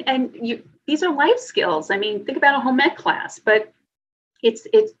 that's, these are life skills. I mean, think about a home ec class, but it's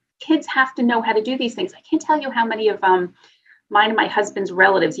kids have to know how to do these things. I can't tell you how many of mine and my husband's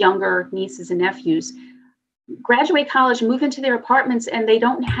relatives, younger nieces and nephews, graduate college, move into their apartments, and they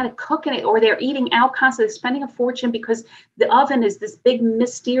don't know how to cook in it, or they're eating out constantly, spending a fortune because the oven is this big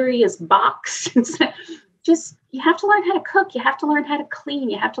mysterious box. Just, you have to learn how to cook. You have to learn how to clean.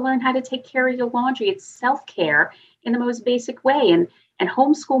 You have to learn how to take care of your laundry. It's self-care in the most basic way. And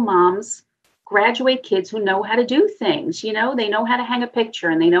homeschool moms, graduate kids who know how to do things. They know how to hang a picture,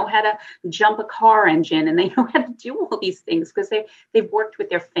 and they know how to jump a car engine, and they know how to do all these things because they've worked with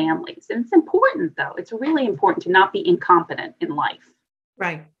their families. And it's important, though. It's really important to not be incompetent in life.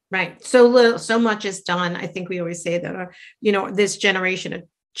 Right. Right. So much is done. I think we always say that, this generation of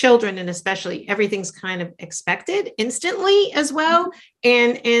children, and especially, everything's kind of expected instantly as well.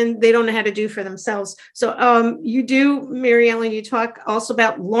 And they don't know how to do for themselves. So you do, MaryEllen, you talk also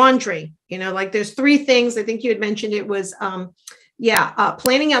about laundry, like there's 3 things. I think you had mentioned it was,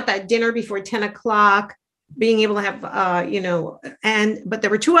 planning out that dinner before 10 o'clock, being able to have, but there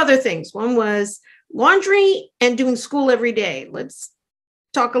were 2 other things. One was laundry and doing school every day. Let's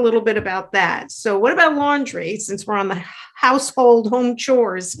talk a little bit about that. So what about laundry, since we're on the household home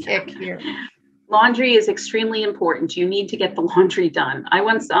chores kick here? Laundry is extremely important. You need to get the laundry done. I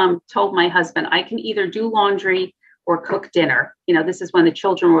once told my husband, I can either do laundry or cook dinner. This is when the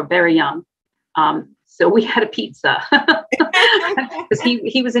children were very young. So we had a pizza because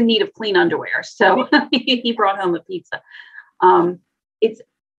he was in need of clean underwear. So he brought home a pizza. It's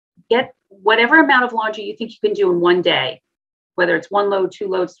get whatever amount of laundry you think you can do in one day, whether it's 1 load, 2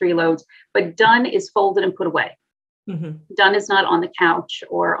 loads, 3 loads, but done is folded and put away. Mm-hmm. Done is not on the couch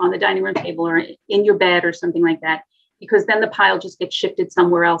or on the dining room table or in your bed or something like that, because then the pile just gets shifted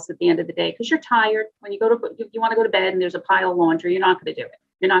somewhere else at the end of the day because you're tired. When you want to go to bed and there's a pile of laundry, you're not going to do it.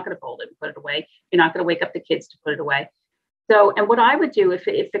 You're not going to fold it and put it away. You're not going to wake up the kids to put it away. So, and what I would do if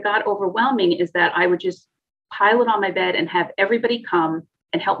it got overwhelming is that I would just pile it on my bed and have everybody come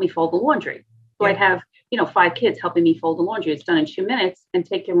and help me fold the laundry. So I'd have 5 kids helping me fold the laundry. It's done in 2 minutes, and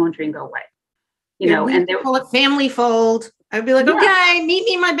take your laundry and go away. And they call it family fold. I'd be like, okay, meet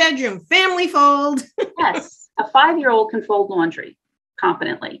me in my bedroom, family fold. Yes. A 5-year-old can fold laundry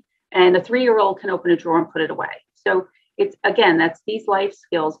competently, and a 3-year-old can open a drawer and put it away. So it's, again, that's these life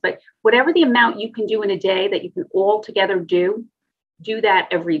skills, but whatever the amount you can do in a day that you can all together do that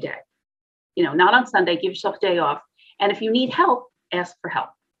every day. Not on Sunday, give yourself a day off. And if you need help, ask for help.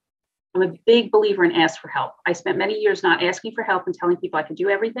 I'm a big believer in ask for help. I spent many years not asking for help and telling people I could do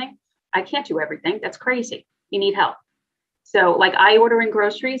everything. I can't do everything. That's crazy. You need help. So like I order in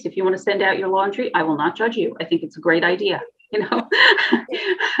groceries. If you want to send out your laundry, I will not judge you. I think it's a great idea,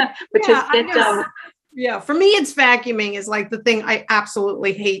 but just get done. Yeah. For me, it's vacuuming is like the thing I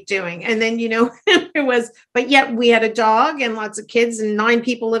absolutely hate doing. And then, but yet we had a dog and lots of kids and 9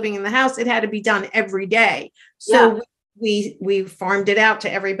 people living in the house. It had to be done every day. So we farmed it out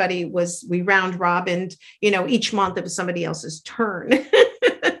to everybody. We round robined, each month it was somebody else's turn.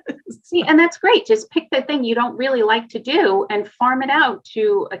 See, and that's great. Just pick the thing you don't really like to do and farm it out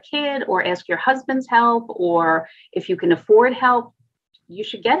to a kid, or ask your husband's help, or if you can afford help, you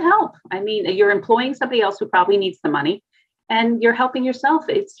should get help. I mean, you're employing somebody else who probably needs the money, and you're helping yourself.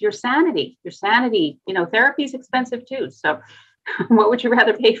 It's your sanity. Therapy is expensive too. So what would you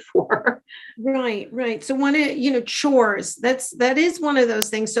rather pay for? Right. So chores, that is one of those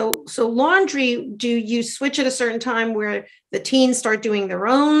things. So laundry, do you switch at a certain time where the teens start doing their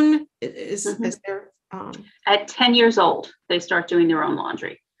own? Is there at 10 years old, they start doing their own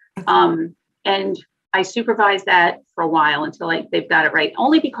laundry. Okay. And I supervise that for a while until they've got it right,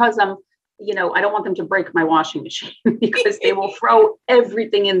 only because I don't want them to break my washing machine because they will throw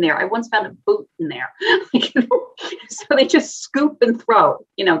everything in there. I once found a boot in there. So they just scoop and throw.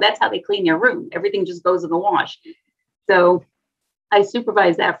 That's how they clean their room. Everything just goes in the wash. So I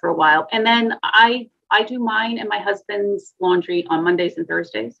supervise that for a while. And then I do mine and my husband's laundry on Mondays and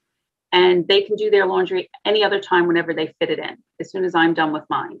Thursdays. And they can do their laundry any other time whenever they fit it in, as soon as I'm done with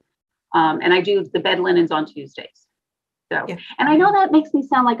mine. And I do the bed linens on Tuesdays. So, and I know that makes me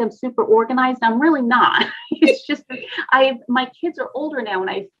sound like I'm super organized. I'm really not. It's just my kids are older now, and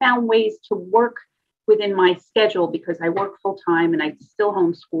I've found ways to work within my schedule because I work full time and I still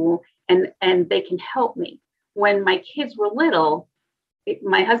homeschool, and they can help me. When my kids were little,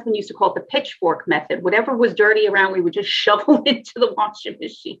 my husband used to call it the pitchfork method. Whatever was dirty around, we would just shovel into the washing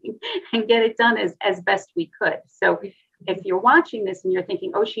machine and get it done as best we could. So if you're watching this and you're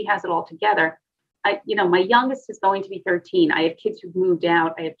thinking, oh, she has it all together, my youngest is going to be 13. I have kids who've moved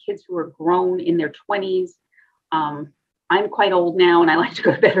out. I have kids who are grown in their 20s. I'm quite old now, and I like to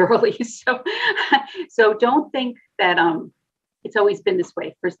go to bed early. So don't think that it's always been this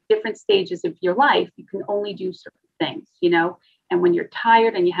way. For different stages of your life, you can only do certain things, And when you're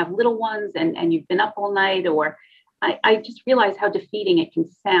tired and you have little ones and you've been up all night, or I just realize how defeating it can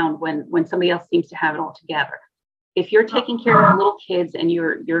sound when somebody else seems to have it all together. If you're taking care of little kids and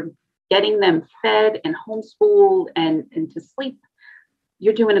you're getting them fed and homeschooled and to sleep,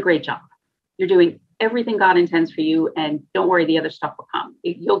 you're doing a great job. You're doing everything God intends for you, and don't worry, the other stuff will come.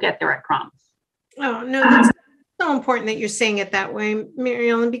 You'll get there, I promise. Oh, no, that's so important that you're saying it that way,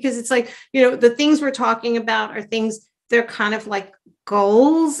 MaryEllen, because it's like, the things we're talking about are things, they're kind of like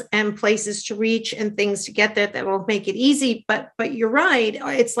goals and places to reach and things to get there that will make it easy. But you're right.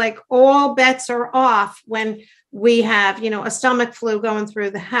 It's like all bets are off when we have, a stomach flu going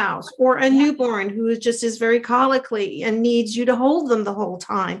through the house, or a newborn who just is very colically and needs you to hold them the whole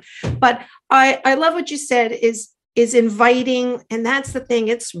time. But I love what you said is inviting. And that's the thing.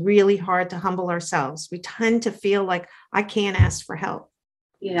 It's really hard to humble ourselves. We tend to feel like I can't ask for help.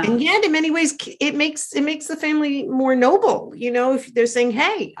 Yeah. And yet in many ways, it makes the family more noble. If they're saying,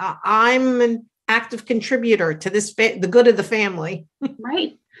 hey, I'm an active contributor to this, the good of the family.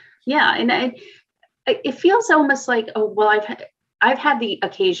 Right. Yeah. And it feels almost like, oh, well, I've had the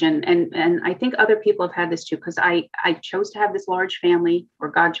occasion, and I think other people have had this too, because I chose to have this large family, or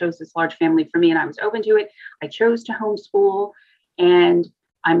God chose this large family for me, and I was open to it. I chose to homeschool, and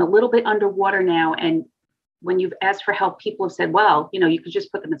I'm a little bit underwater now. And when you've asked for help, people have said, well, you could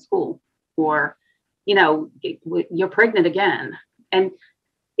just put them in school, or, you're pregnant again. And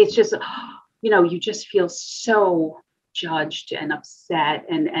it's just, you just feel so judged and upset.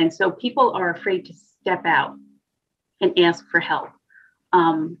 And so people are afraid to step out and ask for help.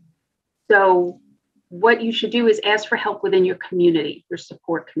 So what you should do is ask for help within your community, your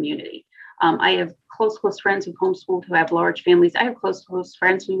support community. I have close friends who homeschooled who have large families. I have close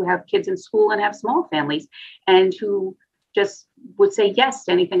friends who have kids in school and have small families, and who just would say yes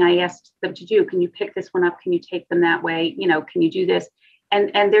to anything I asked them to do. Can you pick this one up? Can you take them that way? Can you do this?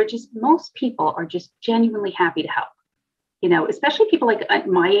 And they're just, most people are just genuinely happy to help. Especially people like at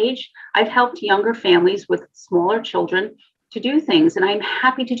my age. I've helped younger families with smaller children to do things, and I'm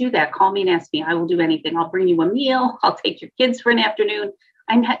happy to do that. Call me and ask me. I will do anything. I'll bring you a meal. I'll take your kids for an afternoon.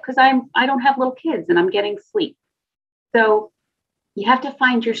 Because I don't have little kids and I'm getting sleep. So you have to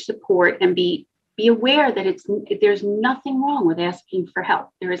find your support and be aware that there's nothing wrong with asking for help.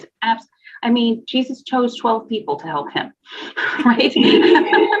 There is Jesus chose 12 people to help him, right?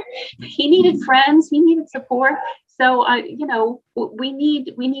 He needed friends, he needed support. So we need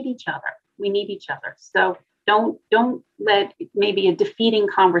each other. We need each other. So don't let maybe a defeating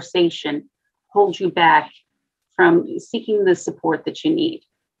conversation hold you back from seeking the support that you need.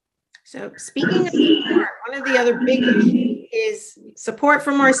 So speaking of support, one of the other big issues is support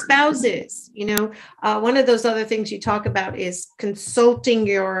from our spouses. One of those other things you talk about is consulting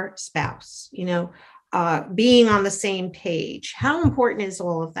your spouse, being on the same page. How important is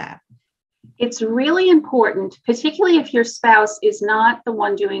all of that? It's really important, particularly if your spouse is not the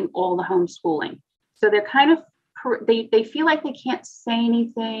one doing all the homeschooling. So they're kind of, they feel like they can't say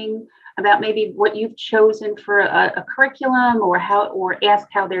anything about maybe what you've chosen for a curriculum, or ask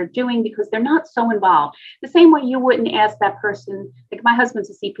how they're doing, because they're not so involved. The same way you wouldn't ask that person, like my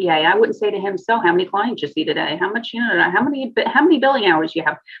husband's a CPA. I wouldn't say to him, so how many clients you see today? How much, how many billing hours you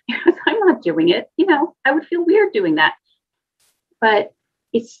have? Because I'm not doing it. I would feel weird doing that. But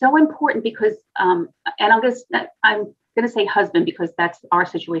it's so important because, and I'm going to say husband, because that's our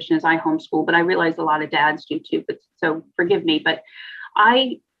situation as I homeschool, but I realize a lot of dads do too, but so forgive me. But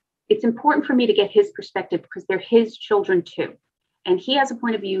it's important for me to get his perspective, because they're his children too. And he has a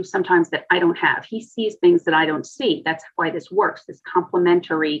point of view sometimes that I don't have. He sees things that I don't see. That's why this works, this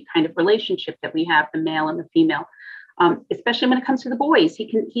complementary kind of relationship that we have, the male and the female. Especially when it comes to the boys,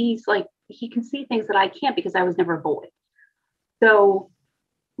 he can see things that I can't, because I was never a boy. So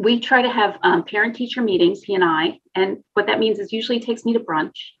we try to have parent-teacher meetings, he and I. And what that means is usually he takes me to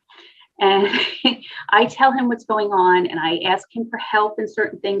brunch. And I tell him what's going on, and I ask him for help in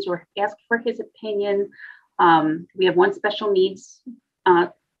certain things, or ask for his opinion. We have one special needs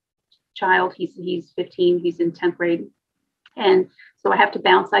child. He's 15. He's in 10th grade. And so I have to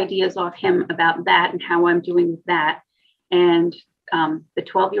bounce ideas off him about that and how I'm doing with that. And the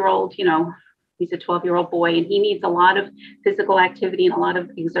 12-year-old, he's a 12-year-old boy, and he needs a lot of physical activity and a lot of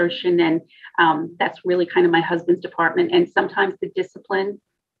exertion. And that's really kind of my husband's department. And sometimes the discipline,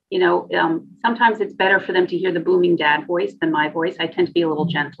 sometimes it's better for them to hear the booming dad voice than my voice. I tend to be a little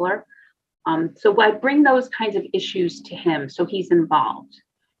gentler. So I bring those kinds of issues to him, so he's involved.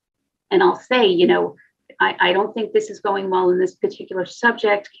 And I'll say, I don't think this is going well in this particular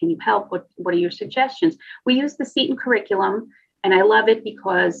subject. Can you help? What are your suggestions? We use the Seton curriculum, and I love it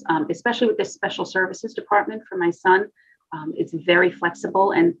because, especially with this special services department for my son, it's very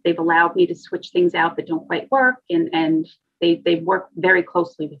flexible, and they've allowed me to switch things out that don't quite work. And they work very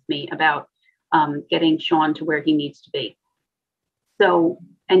closely with me about getting Sean to where he needs to be. So,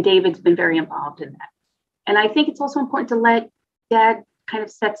 and David's been very involved in that. And I think it's also important to let dad kind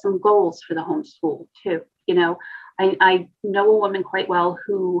of set some goals for the homeschool too. I know a woman quite well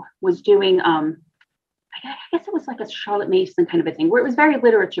who was doing I guess it was like a Charlotte Mason kind of a thing, where it was very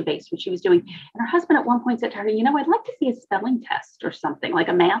literature based, what she was doing. And her husband at one point said to her, I'd like to see a spelling test or something, like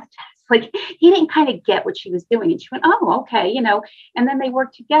a math test. Like, he didn't kind of get what she was doing. And she went, oh, okay, and then they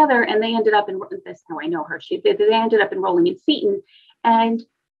worked together, and they ended up in, that's how I know her. They ended up enrolling in Seton, and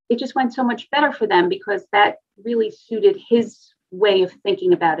it just went so much better for them because that really suited his way of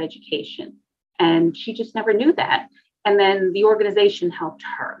thinking about education. And she just never knew that. And then the organization helped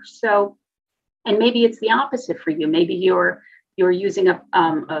her. So, and maybe it's the opposite for you. Maybe you're using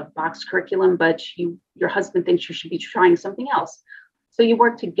a box curriculum, but your husband thinks you should be trying something else. So you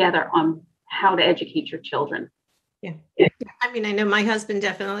work together on how to educate your children. Yeah. I mean, I know my husband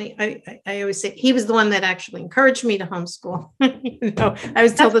definitely, I always say he was the one that actually encouraged me to homeschool. I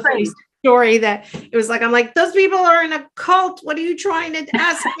always tell the funny story that it was like, I'm like, those people are in a cult. What are you trying to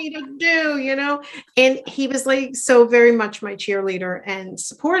ask me to do? And he was like, so very much my cheerleader and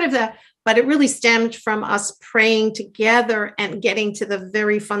supportive of that. But it really stemmed from us praying together and getting to the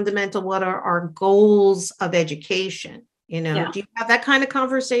very fundamental, what are our goals of education? Yeah. Do you have that kind of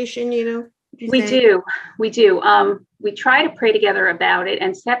conversation, We do. We try to pray together about it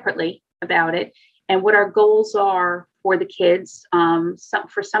and separately about it and what our goals are for the kids.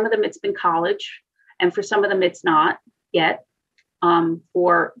 For some of them, it's been college, and for some of them, it's not yet.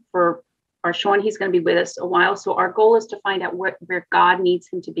 For our Sean, he's going to be with us a while. So our goal is to find out where God needs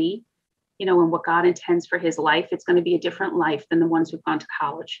him to be, and what God intends for his life. It's going to be a different life than the ones who've gone to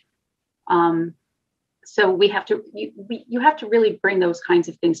college. So we have to, you have to really bring those kinds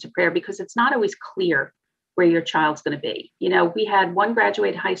of things to prayer, because it's not always clear where your child's going to be. We had one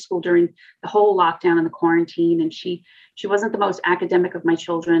graduate high school during the whole lockdown and the quarantine, and she wasn't the most academic of my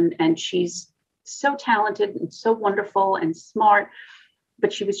children, and she's so talented and so wonderful and smart,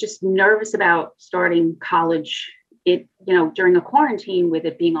 but she was just nervous about starting college during a quarantine, with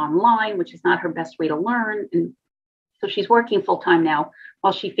it being online, which is not her best way to learn. And so she's working full time now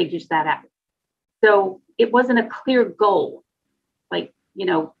while she figures that out. So it wasn't a clear goal, like,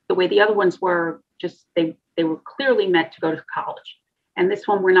 the way the other ones were, just they were clearly meant to go to college. And this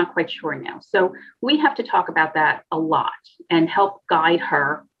one, we're not quite sure now. So we have to talk about that a lot and help guide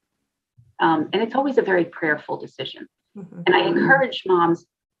her. And it's always a very prayerful decision. Mm-hmm. And I encourage moms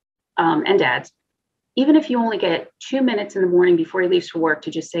and dads, even if you only get 2 minutes in the morning before he leaves for work, to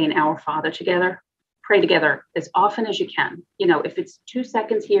just say an Our Father together, pray together as often as you can. If it's 2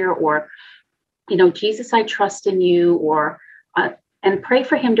 seconds here, or Jesus, I trust in you, or and pray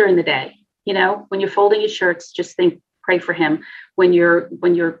for him during the day. When you're folding your shirts, just pray for him. When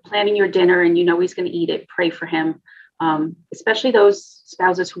you're planning your dinner and he's going to eat it, pray for him. Especially those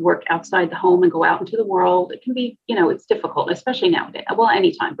spouses who work outside the home and go out into the world. It can be, it's difficult, especially nowadays. Well,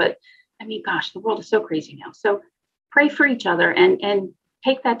 anytime, but I mean, gosh, the world is so crazy now. So pray for each other and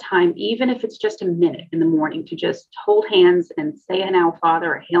take that time, even if it's just a minute in the morning, to just hold hands and say an Our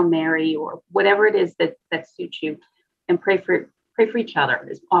Father or Hail Mary or whatever it is that suits you, and pray for each other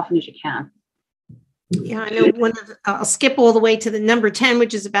as often as you can. Yeah, I know I'll skip all the way to the number 10,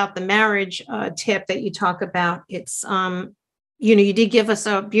 which is about the marriage tip that you talk about. It's, you did give us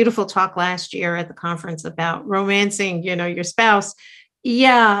a beautiful talk last year at the conference about romancing, your spouse.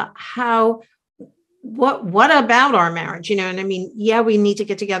 Yeah. What about our marriage? And I mean, yeah, we need to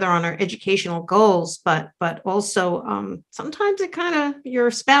get together on our educational goals, but also sometimes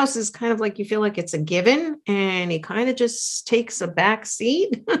your spouse is kind of like, you feel like it's a given, and he kind of just takes a back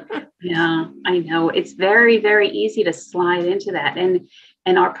seat. Yeah, I know. It's very, very easy to slide into that.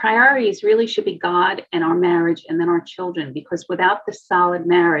 And our priorities really should be God and our marriage, and then our children, because without the solid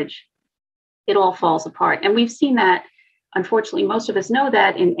marriage, it all falls apart. And we've seen that. Unfortunately, most of us know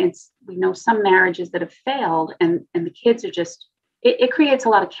that, and we know some marriages that have failed, and the kids are just, it creates a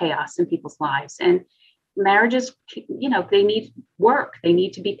lot of chaos in people's lives. And marriages, they need work. They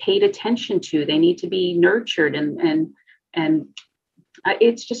need to be paid attention to. They need to be nurtured, and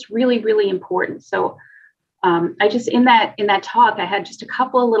it's just really, really important. So I just, in that talk, I had just a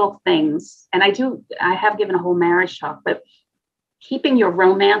couple of little things, and I have given a whole marriage talk, but keeping your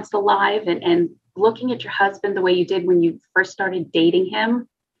romance alive and looking at your husband the way you did when you first started dating him,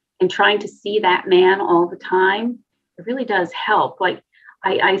 and trying to see that man all the time, it really does help. Like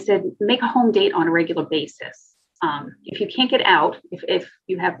I said, make a home date on a regular basis. If you can't get out, if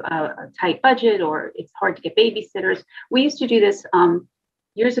you have a tight budget or it's hard to get babysitters, we used to do this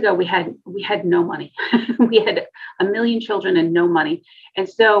years ago. We had no money. We had 1 million children and no money. And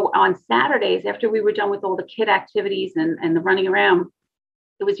so on Saturdays, after we were done with all the kid activities and the running around,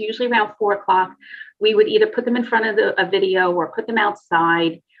 it was usually around 4:00. We would either put them in front of a video or put them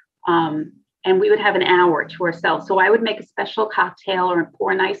outside. and we would have an hour to ourselves. So I would make a special cocktail or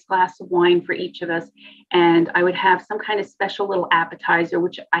pour a nice glass of wine for each of us. And I would have some kind of special little appetizer,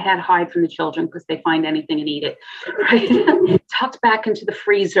 which I had to hide from the children because they find anything and eat it. Right? Tucked back into the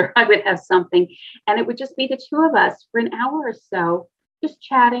freezer, I would have something. And it would just be the two of us for an hour or so, just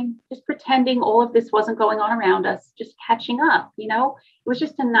chatting, just pretending all of this wasn't going on around us, just catching up, you know? It was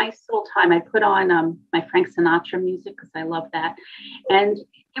just a nice little time. I put on my Frank Sinatra music because I love that. And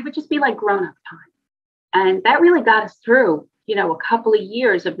it would just be like grown-up time. And that really got us through, you know, a couple of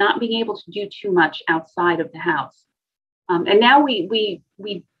years of not being able to do too much outside of the house. And now we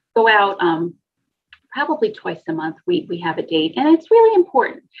go out probably twice a month. We have a date, and it's really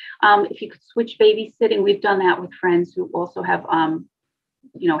important. If you could switch babysitting, we've done that with friends who also have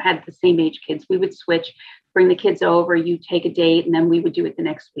you know, had the same age kids. We would switch, bring the kids over, you take a date, and then we would do it the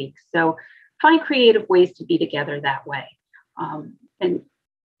next week. So find creative ways to be together that way. And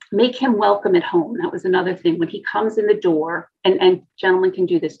make him welcome at home. That was another thing. When he comes in the door, and gentlemen can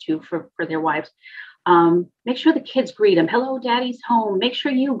do this too for their wives, make sure the kids greet him. Hello, daddy's home. Make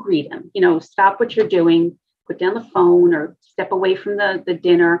sure you greet him. You know, stop what you're doing, put down the phone or step away from the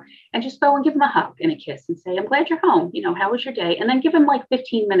dinner and just go and give him a hug and a kiss and say, I'm glad you're home. You know, how was your day? And then give him like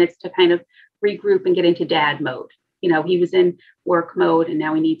 15 minutes to kind of regroup and get into dad mode. You know, he was in work mode and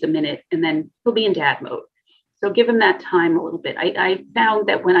now he needs a minute and then he'll be in dad mode. So give him that time a little bit. I found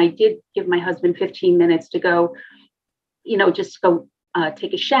that when I did give my husband 15 minutes to go, you know, just go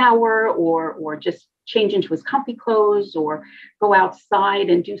take a shower or just change into his comfy clothes or go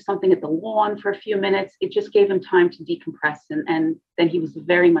outside and do something at the lawn for a few minutes. It just gave him time to decompress. And then he was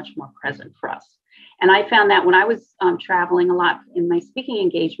very much more present for us. And I found that when I was traveling a lot in my speaking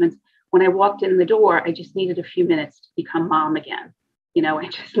engagements, when I walked in the door, I just needed a few minutes to become mom again. You know, I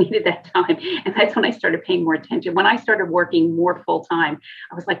just needed that time. And that's when I started paying more attention. When I started working more full time,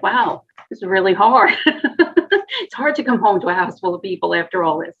 I was like, wow, this is really hard. It's hard to come home to a house full of people after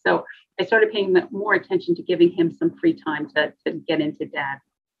all this. So I started paying more attention to giving him some free time to get into dad.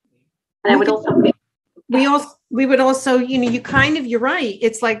 And I would also, we would also, you know, you're right.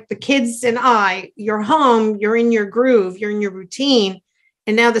 It's like the kids and you're home, you're in your groove, you're in your routine.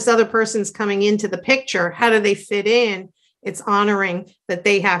 And now this other person's coming into the picture. How do they fit in? It's honoring that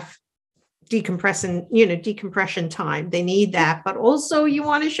they have decompression time. They need that, but also you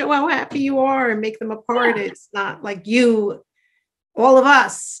want to show how happy you are and make them a part. Yeah. It's not like you, all of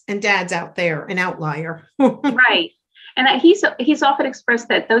us, and dad's out there, an outlier. Right. And he's often expressed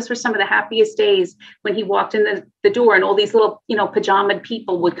that those were some of the happiest days when he walked in the door and all these little, you know, pajamaed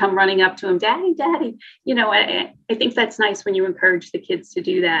people would come running up to him, daddy, daddy. You know, I think that's nice when you encourage the kids to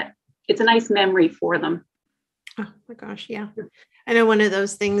do that. It's a nice memory for them. Oh my gosh. Yeah. I know one of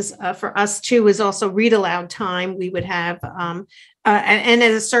those things for us too was also read aloud time. We would have, and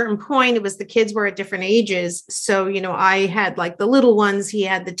at a certain point, it was the kids were at different ages. So, you know, I had like the little ones, he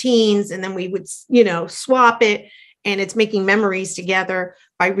had the teens, and then we would, you know, swap it. And it's making memories together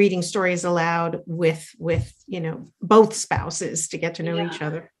by reading stories aloud with, you know, both spouses to get to know each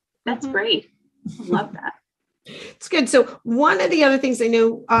other. That's great. I love that. It's good. So one of the other things I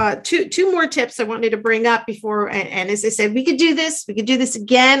know, two more tips I wanted to bring up before, and as I said, we could do this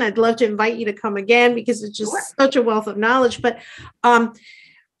again. I'd love to invite you to come again because it's just such a wealth of knowledge. But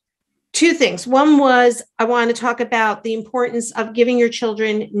two things. One was I want to talk about the importance of giving your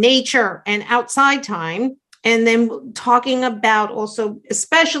children nature and outside time. And then talking about also,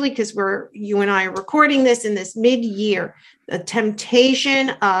 especially because you and I are recording this in this mid-year, the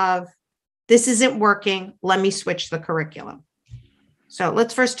temptation of this isn't working. Let me switch the curriculum. So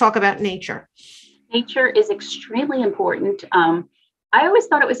let's first talk about nature. Nature is extremely important. I always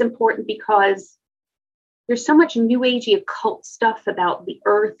thought it was important because there's so much new agey occult stuff about the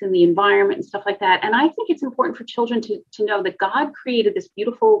earth and the environment and stuff like that. And I think it's important for children to know that God created this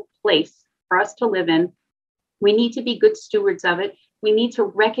beautiful place for us to live in. We need to be good stewards of it. We need to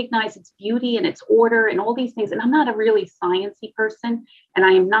recognize its beauty and its order and all these things. And I'm not a really sciencey person, and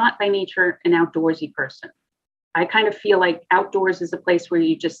I am not by nature an outdoorsy person. I kind of feel like outdoors is a place where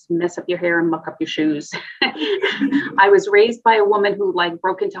you just mess up your hair and muck up your shoes. I was raised by a woman who like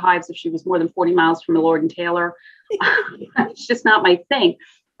broke into hives if she was more than 40 miles from a Lord and Taylor. It's just not my thing.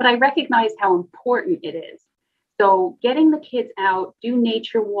 But I recognize how important it is. So getting the kids out, do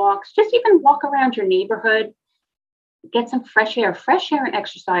nature walks, just even walk around your neighborhood. Get some fresh air. Fresh air and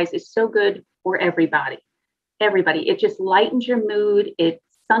exercise is so good for everybody. Everybody. It just lightens your mood. It's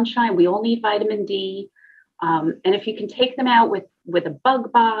sunshine. We all need vitamin D. And if you can take them out with a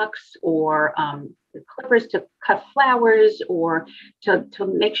bug box or clippers to cut flowers or to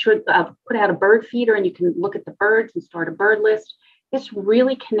make sure put out a bird feeder and you can look at the birds and start a bird list, this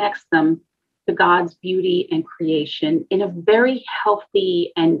really connects them to God's beauty and creation in a very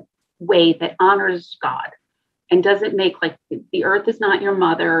healthy and way that honors God and doesn't make, like, the earth is not your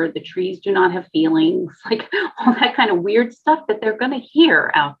mother, the trees do not have feelings, like all that kind of weird stuff that they're going to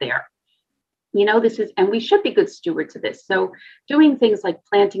hear out there. This is, and we should be good stewards of this. So doing things like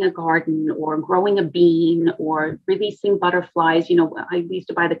planting a garden or growing a bean or releasing butterflies, we used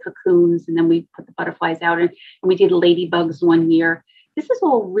to buy the cocoons and then we put the butterflies out, and we did ladybugs one year. This is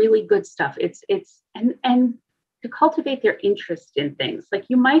all really good stuff. And to cultivate their interest in things. Like,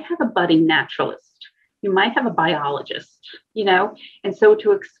 you might have a budding naturalist, you might have a biologist, and so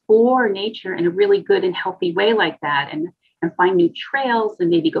to explore nature in a really good and healthy way like that, and find new trails and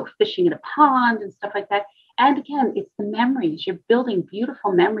maybe go fishing in a pond and stuff like that. And again, it's the memories. You're building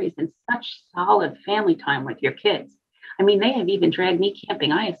beautiful memories and such solid family time with your kids. I mean, they have even dragged me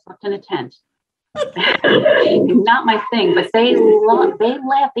camping. I have slept in a tent. Not my thing, but they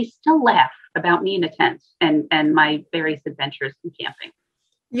still laugh about me in a tent and my various adventures in camping.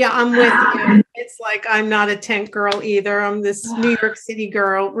 Yeah, I'm with you. It's like, I'm not a tent girl either. I'm this New York City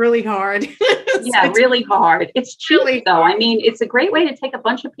girl, really hard. Yeah, really hard. It's cheap really though. I mean, it's a great way to take a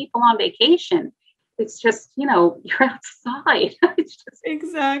bunch of people on vacation. It's just, you're outside. It's just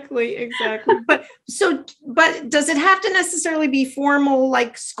exactly. But does it have to necessarily be formal,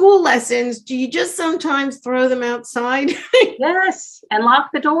 like school lessons? Do you just sometimes throw them outside? Yes, and lock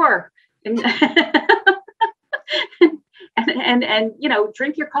the door. And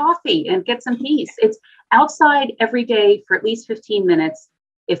drink your coffee and get some peace. It's outside every day for at least 15 minutes.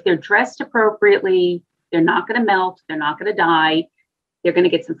 If they're dressed appropriately, they're not going to melt. They're not going to die. They're going to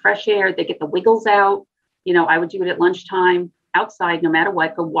get some fresh air. They get the wiggles out. I would do it at lunchtime outside, no matter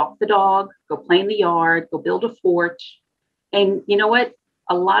what. Go walk the dog, go play in the yard, go build a fort. And you know what?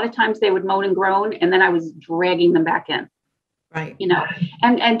 A lot of times they would moan and groan, and then I was dragging them back in. Right.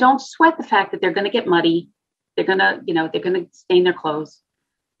 And don't sweat the fact that they're going to get muddy. They're going to stain their clothes.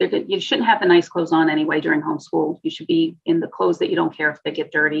 You shouldn't have the nice clothes on anyway during homeschool. You should be in the clothes that you don't care if they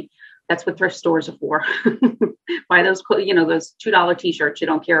get dirty. That's what thrift stores are for. Buy those, those $2 t-shirts you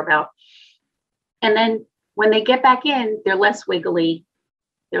don't care about. And then when they get back in, they're less wiggly.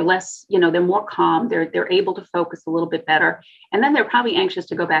 They're less, they're more calm. They're able to focus a little bit better. And then they're probably anxious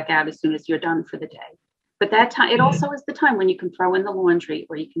to go back out as soon as you're done for the day. But that time, it also is the time when you can throw in the laundry,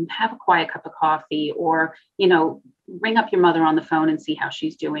 or you can have a quiet cup of coffee, or, ring up your mother on the phone and see how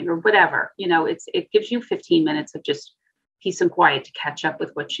she's doing, or whatever. It gives you 15 minutes of just peace and quiet to catch up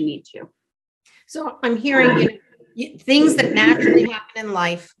with what you need to. So I'm hearing things that naturally happen in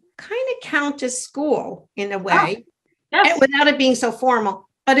life kind of count as school in a way, yes. Without it being so formal,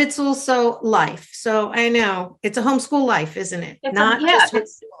 but it's also life. So I know it's a homeschool life, isn't it?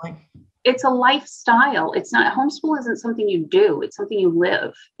 It's a lifestyle. It's not, homeschool isn't something you do. It's something you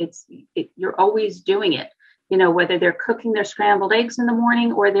live. You're always doing it, whether they're cooking their scrambled eggs in the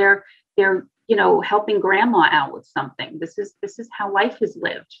morning or they're helping grandma out with something. This is how life is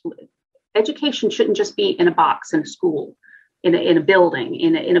lived. Education shouldn't just be in a box in a school, in a building,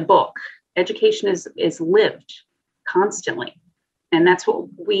 in a book. Education is lived constantly. And that's what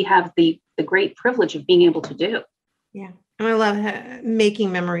we have the great privilege of being able to do. Yeah. And I love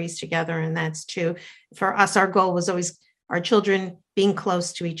making memories together. And that's too, for us, our goal was always our children being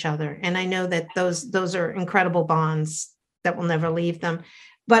close to each other. And I know that those are incredible bonds that will never leave them.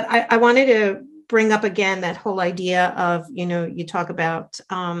 But I wanted to bring up again that whole idea of, you talk about,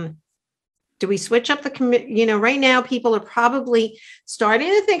 do we switch up the right now people are probably starting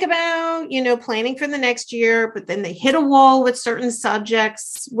to think about, planning for the next year, but then they hit a wall with certain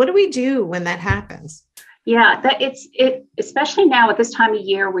subjects. What do we do when that happens? Yeah, especially now at this time of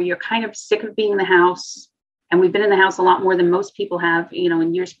year where you're kind of sick of being in the house, and we've been in the house a lot more than most people have,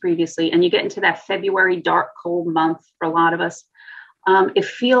 in years previously, and you get into that February dark, cold month for a lot of us. It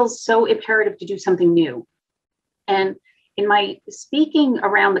feels so imperative to do something new. And in my speaking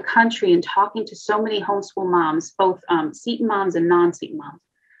around the country and talking to so many homeschool moms, both Seton moms and non-Seton moms,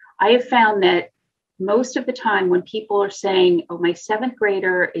 I have found that most of the time when people are saying, oh, my 7th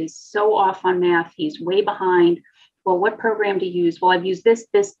grader is so off on math, he's way behind. Well, what program to use? Well, I've used this,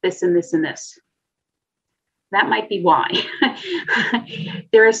 and this, and this. That might be why.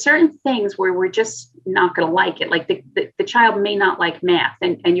 There are certain things where we're just not going to like it. Like the child may not like math.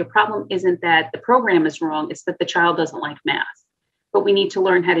 And your problem isn't that the program is wrong. It's that the child doesn't like math. But we need to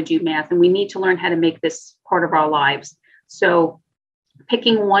learn how to do math, and we need to learn how to make this part of our lives. So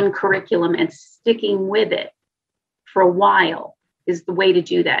picking one curriculum and sticking with it for a while is the way to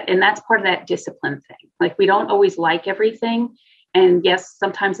do that. And that's part of that discipline thing. Like, we don't always like everything. And yes,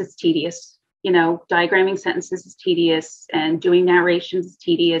 sometimes it's tedious. diagramming sentences is tedious and doing narrations is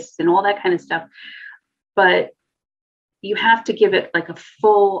tedious and all that kind of stuff. But you have to give it like a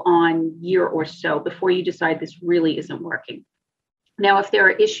full on year or so before you decide this really isn't working. Now, if there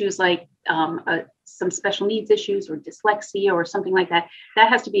are issues like some special needs issues or dyslexia or something like that, that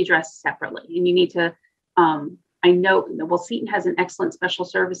has to be addressed separately. And you need to, I know, Seton has an excellent special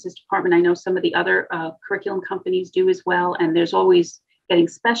services department. I know some of the other curriculum companies do as well. And there's always getting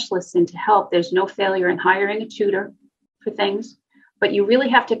specialists in to help. There's no failure in hiring a tutor for things. But you really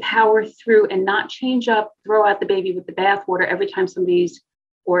have to power through and not change up, throw out the baby with the bathwater every time somebody's,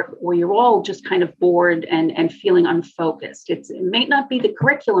 or you're all just kind of bored and feeling unfocused. It may not be the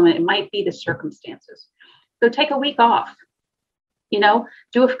curriculum, it might be the circumstances. So take a week off,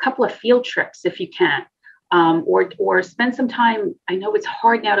 do a couple of field trips if you can, or spend some time. I know it's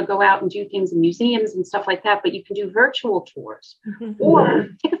hard now to go out and do things in museums and stuff like that, but you can do virtual tours, or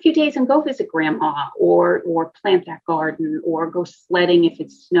take a few days and go visit grandma, or plant that garden, or go sledding if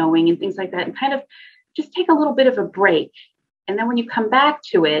it's snowing and things like that, and kind of just take a little bit of a break. And then when you come back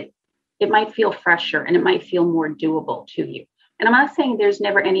to it, it might feel fresher and it might feel more doable to you. And I'm not saying there's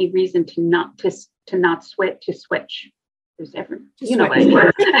never any reason to not switch. There's ever,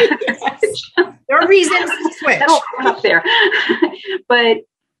 what there are reasons to switch. That'll come up there. But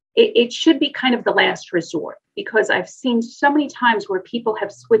it should be kind of the last resort, because I've seen so many times where people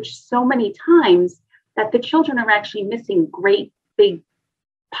have switched so many times that the children are actually missing great big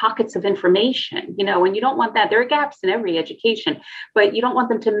pockets of information, and you don't want that. There are gaps in every education, but you don't want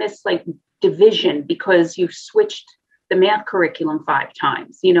them to miss like division because you've switched the math curriculum 5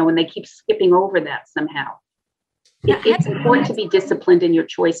 times, and they keep skipping over that somehow. It's important to be disciplined in your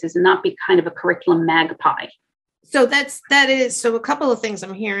choices and not be kind of a curriculum magpie. So so a couple of things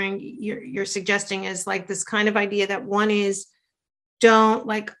I'm hearing you're suggesting is like this kind of idea that one is don't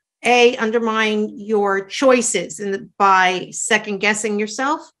like undermine your choices by second guessing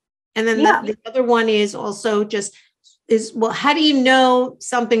yourself. And then the other one is also how do you know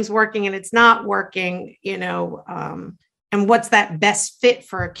something's working and it's not working, and what's that best fit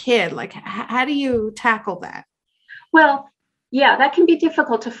for a kid? Like, how do you tackle that? Well, yeah, that can be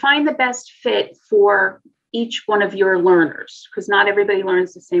difficult to find the best fit for each one of your learners, because not everybody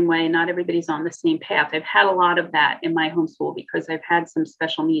learns the same way. Not everybody's on the same path. I've had a lot of that in my homeschool because I've had some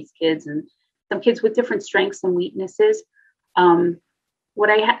special needs kids and some kids with different strengths and weaknesses. And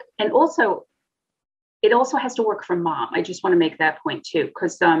also, it also has to work for mom. I just want to make that point too,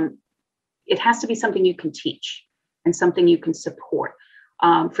 because it has to be something you can teach and something you can support.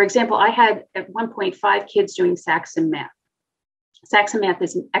 For example, I had at one point 5 kids doing Saxon math. Saxon math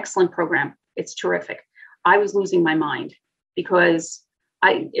is an excellent program. It's terrific. I was losing my mind because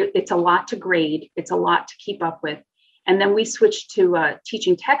it's a lot to grade. It's a lot to keep up with. And then we switched to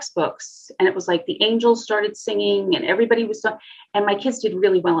teaching textbooks, and it was like the angels started singing and everybody was, and my kids did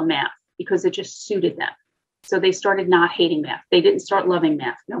really well in math because it just suited them. So they started not hating math. They didn't start loving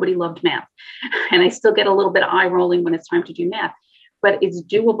math. Nobody loved math. And I still get a little bit of eye rolling when it's time to do math, but it's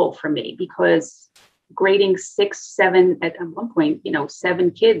doable for me because grading 6, 7, at one point,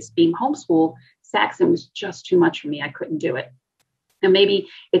 7 kids being homeschooled, Saxon was just too much for me. I couldn't do it. And maybe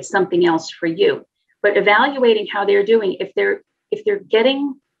it's something else for you, but evaluating how they're doing, if they're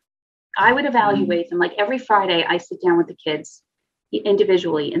getting, I would evaluate them. Like every Friday, I sit down with the kids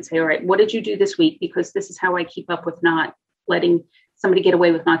individually and say, all right, what did you do this week? Because this is how I keep up with not letting somebody get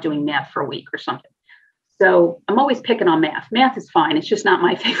away with not doing math for a week or something. So I'm always picking on math. Math is fine. It's just not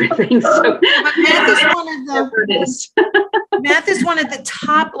my favorite thing. So math is one of the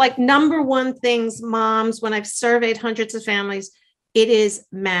top, like number one things moms, when I've surveyed hundreds of families, it is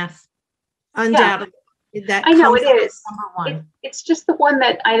math. Undoubtedly. Yeah. That I know it is. Number one. It's just the one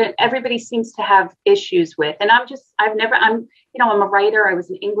that everybody seems to have issues with. And I'm a writer. I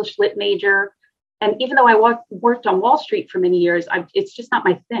was an English lit major. And even though I worked on Wall Street for many years, it's just not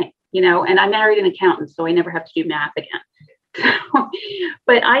my thing. And I married an accountant, so I never have to do math again.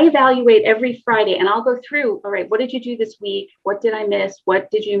 But I evaluate every Friday and I'll go through, all right, what did you do this week? What did I miss? What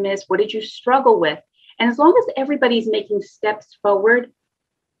did you miss? What did you struggle with? And as long as everybody's making steps forward,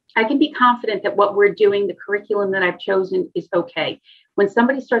 I can be confident that what we're doing, the curriculum that I've chosen, is okay. When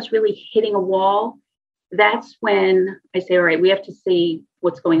somebody starts really hitting a wall, that's when I say, all right, we have to see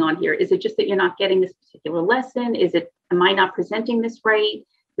what's going on here. Is it just that you're not getting this particular lesson? Am I not presenting this right?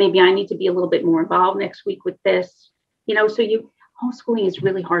 Maybe I need to be a little bit more involved next week with this. Homeschooling is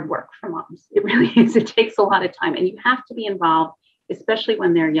really hard work for moms. It really is. It takes a lot of time and you have to be involved, especially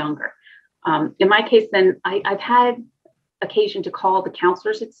when they're younger. In my case, then I've had occasion to call the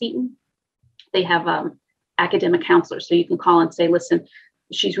counselors at Seton. They have academic counselors. So you can call and say, listen,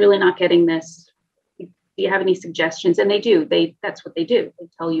 she's really not getting this. Do you have any suggestions? And they do. That's what they do. They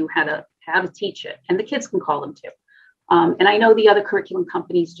tell you how to teach it, and the kids can call them too. And I know the other curriculum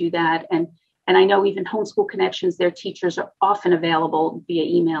companies do that, and I know even Homeschool Connections, their teachers are often available via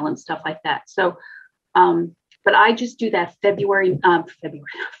email and stuff like that. So, but I just do that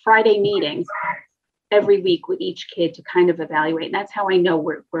Friday meetings every week with each kid to kind of evaluate. And that's how I know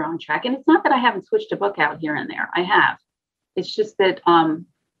we're on track. And it's not that I haven't switched a book out here and there. I have. It's just that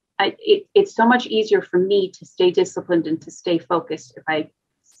it's so much easier for me to stay disciplined and to stay focused if I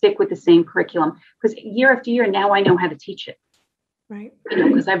stick with the same curriculum, because year after year, now I know how to teach it. Right.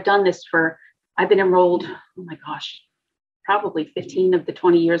 Because I've done this I've been enrolled, oh my gosh, probably 15 of the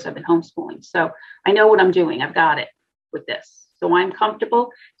 20 years I've been homeschooling. So I know what I'm doing. I've got it with this. So I'm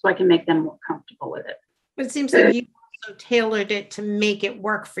comfortable, so I can make them more comfortable with it. But it seems like you also tailored it to make it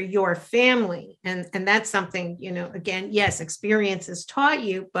work for your family. And that's something, again, yes, experience has taught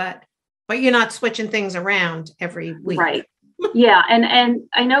you, but you're not switching things around every week. Right. Yeah. And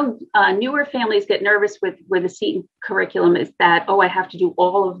I know newer families get nervous with the Seton curriculum is that, I have to do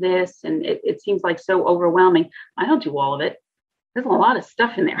all of this. And it seems like so overwhelming. I don't do all of it. There's a lot of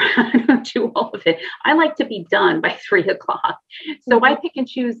stuff in there. I don't do all of it. I like to be done by 3:00. So I pick and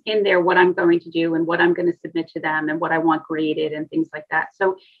choose in there what I'm going to do and what I'm going to submit to them and what I want graded and things like that.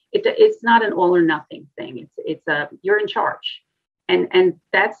 So it's not an all or nothing thing. It's you're in charge. And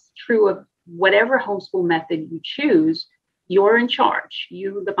that's true of whatever homeschool method you choose. You're in charge.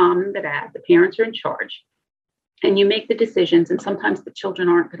 You, the mom and the dad, the parents are in charge. And you make the decisions. And sometimes the children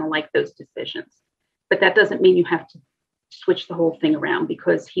aren't going to like those decisions. But that doesn't mean you have to switch the whole thing around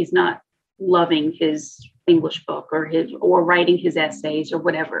because he's not loving his English book or writing his essays or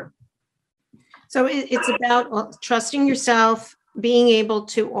whatever. So it's about trusting yourself, being able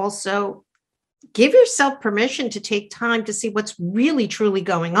to also give yourself permission to take time to see what's really, truly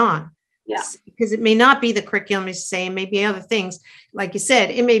going on. Yeah. Because it may not be the curriculum is saying, maybe other things. Like you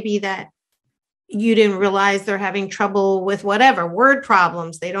said, it may be that you didn't realize they're having trouble with whatever word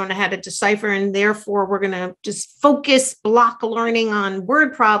problems. They don't know how to decipher. And therefore, we're going to just block learning on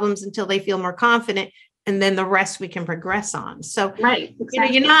word problems until they feel more confident. And then the rest we can progress on. So, right,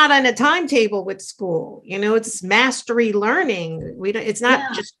 exactly. You're not on a timetable with school. It's mastery learning. It's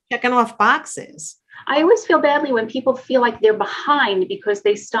not just checking off boxes. I always feel badly when people feel like they're behind because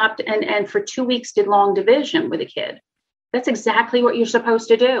they stopped and for 2 weeks did long division with a kid. That's exactly what you're supposed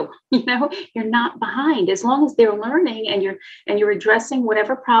to do. You're not behind as long as they're learning and you're addressing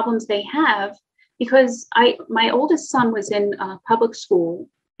whatever problems they have. Because my oldest son was in public school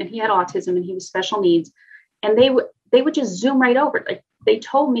and he had autism and he was special needs, and they would just zoom right over it. Like they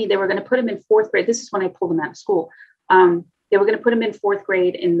told me they were going to put him in 4th grade. This is when I pulled him out of school. They were going to put him in 4th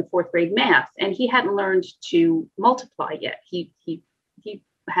grade in the 4th grade math, and he hadn't learned to multiply yet. He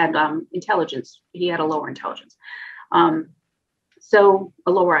had intelligence. He had a lower intelligence. So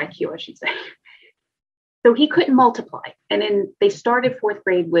a lower IQ, I should say. So he couldn't multiply. And then they started 4th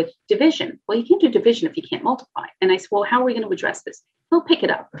grade with division. Well, you can't do division if you can't multiply. And I said, well, how are we going to address this? He'll pick it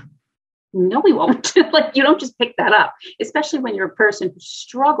up. No, we won't. Like, you don't just pick that up, especially when you're a person who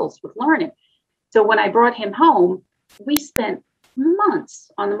struggles with learning. So when I brought him home, we spent months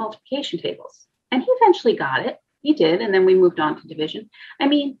on the multiplication tables, and he eventually got it. He did. And then we moved on to division.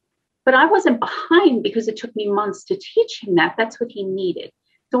 But I wasn't behind because it took me months to teach him that. That's what he needed.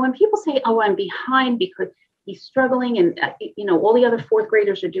 So when people say, I'm behind because he's struggling and, all the other 4th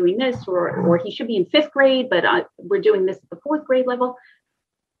graders are doing this, or he should be in 5th grade, but we're doing this at the 4th grade level.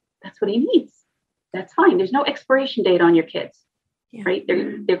 That's what he needs. That's fine. There's no expiration date on your kids, right?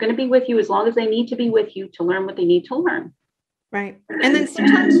 They're going to be with you as long as they need to be with you to learn what they need to learn. Right. And then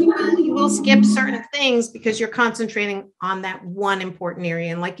sometimes you will skip certain things because you're concentrating on that one important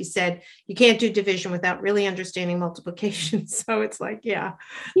area. And like you said, you can't do division without really understanding multiplication. So it's like,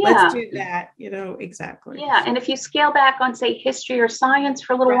 let's do that, exactly. Yeah. And if you scale back on, say, history or science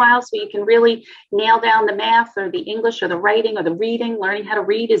for a little while, so you can really nail down the math or the English or the writing or the reading, learning how to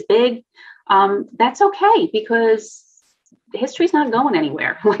read is big. That's okay, because history's not going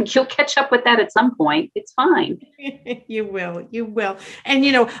anywhere. Like, you'll catch up with that at some point. It's fine. You will.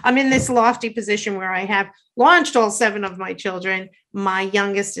 And, I'm in this lofty position where I have launched all 7 of my children. My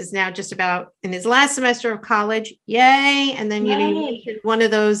youngest is now just about in his last semester of college. Yay. And then, one of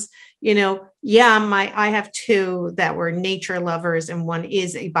those, I have 2 that were nature lovers, and one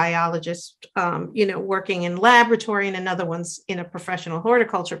is a biologist, working in laboratory, and another one's in a professional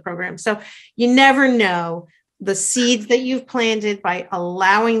horticulture program. So you never know the seeds that you've planted by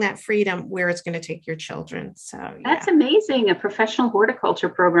allowing that freedom where it's going to take your children. So that's amazing. A professional horticulture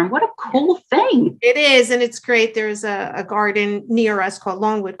program. What a cool thing. It is. And it's great. There's a garden near us called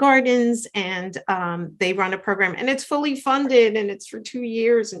Longwood Gardens, and they run a program, and it's fully funded, and it's for 2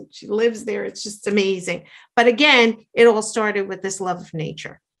 years, and she lives there. It's just amazing. But again, it all started with this love of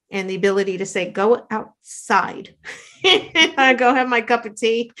nature and the ability to say, go outside, go have my cup of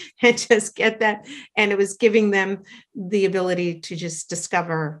tea and just get that. And it was giving them the ability to just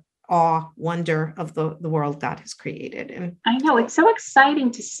discover awe, wonder of the world God has created. And I know it's so exciting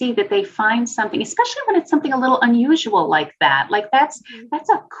to see that they find something, especially when it's something a little unusual like that. Like that's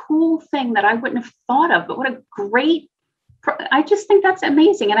a cool thing that I wouldn't have thought of, but what a great, I just think that's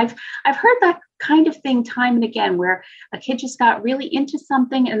amazing. And I've heard that kind of thing time and again, where a kid just got really into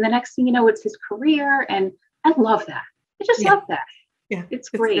something, and the next thing you know, it's his career. And I love that. I just love that. Yeah, it's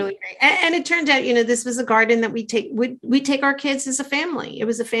great. Really great. And it turned out, this was a garden that we take our kids as a family. It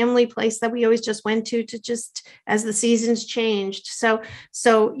was a family place that we always just went to just as the seasons changed. So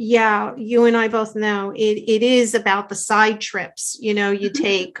yeah, you and I both know it is about the side trips, you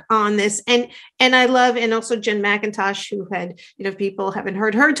take on this. And I love, and also Jen McIntosh, who had, people haven't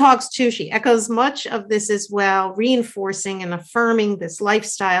heard her talks too. She echoes much of this as well, reinforcing and affirming this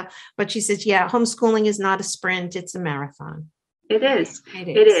lifestyle. But she says, yeah, homeschooling is not a sprint, it's a marathon. It is.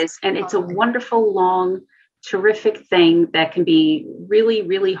 It is. And it's a wonderful, long, terrific thing that can be really,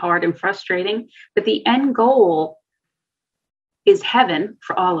 really hard and frustrating. But the end goal is heaven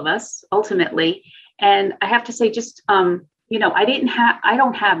for all of us, ultimately. And I have to say, just, I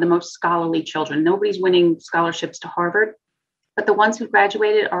don't have the most scholarly children. Nobody's winning scholarships to Harvard, but the ones who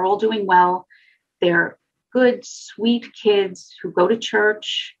graduated are all doing well. They're good, sweet kids who go to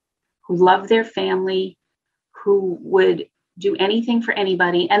church, who love their family, who would do anything for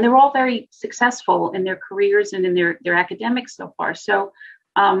anybody. And they're all very successful in their careers and in their academics so far. So,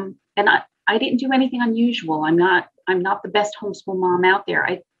 and I didn't do anything unusual. I'm not the best homeschool mom out there.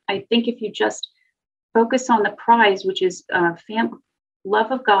 I think if you just focus on the prize, which is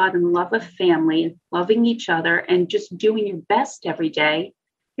love of God and love of family, loving each other, and just doing your best every day,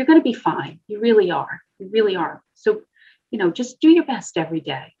 you're going to be fine. You really are. You really are. So, just do your best every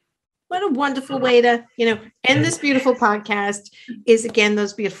day. What a wonderful way to, end this beautiful podcast is, again,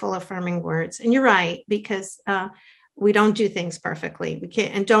 those beautiful affirming words. And you're right, because we don't do things perfectly. We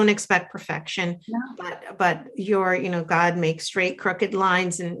can't, and don't expect perfection. No. But God makes straight, crooked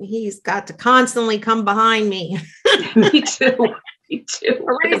lines, and he's got to constantly come behind me. Me too. Me too.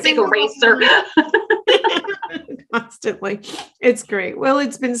 Like a big eraser. Constantly. It's great. Well,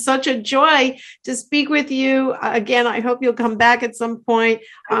 it's been such a joy to speak with you. Again, I hope you'll come back at some point.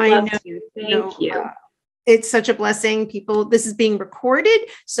 I know you. Thank you. It's such a blessing. This is being recorded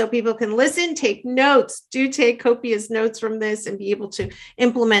so people can listen, take notes, do take copious notes from this, and be able to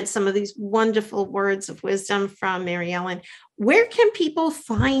implement some of these wonderful words of wisdom from MaryEllen. Where can people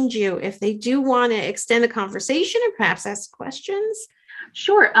find you if they do want to extend a conversation or perhaps ask questions?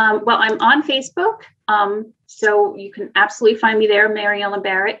 Sure. Well, I'm on Facebook, so you can absolutely find me there, MaryEllen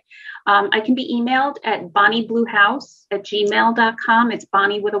Barrett. I can be emailed at bonnybluehouse@gmail.com. It's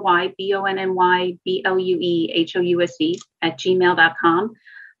Bonnie with a Y, BONNYBLUEHOUSE @gmail.com.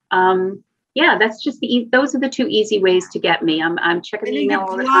 That's just those are the two easy ways to get me. I'm checking the email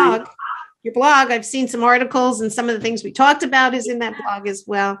all the time. Your blog, I've seen some articles, and some of the things we talked about is in that blog as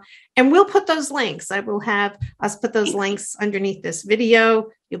well. And we'll put those links. I will have us put those links underneath this video.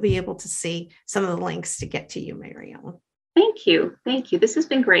 You'll be able to see some of the links to get to you, MaryEllen. Thank you. Thank you. This has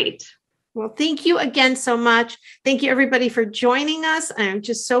been great. Well, thank you again so much. Thank you, everybody, for joining us. I'm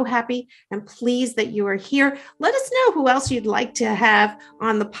just so happy and pleased that you are here. Let us know who else you'd like to have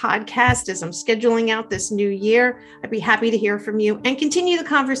on the podcast as I'm scheduling out this new year. I'd be happy to hear from you and continue the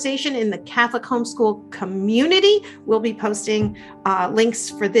conversation in the Catholic homeschool community. We'll be posting links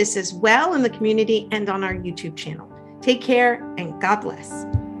for this as well in the community and on our YouTube channel. Take care and God bless.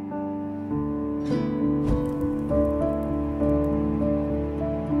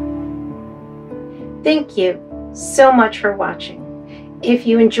 Thank you so much for watching. If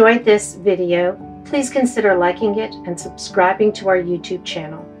you enjoyed this video, please consider liking it and subscribing to our YouTube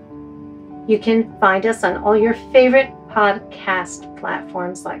channel. You can find us on all your favorite podcast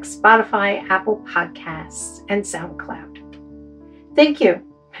platforms like Spotify, Apple Podcasts, and SoundCloud. Thank you,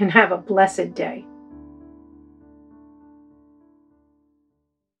 and have a blessed day.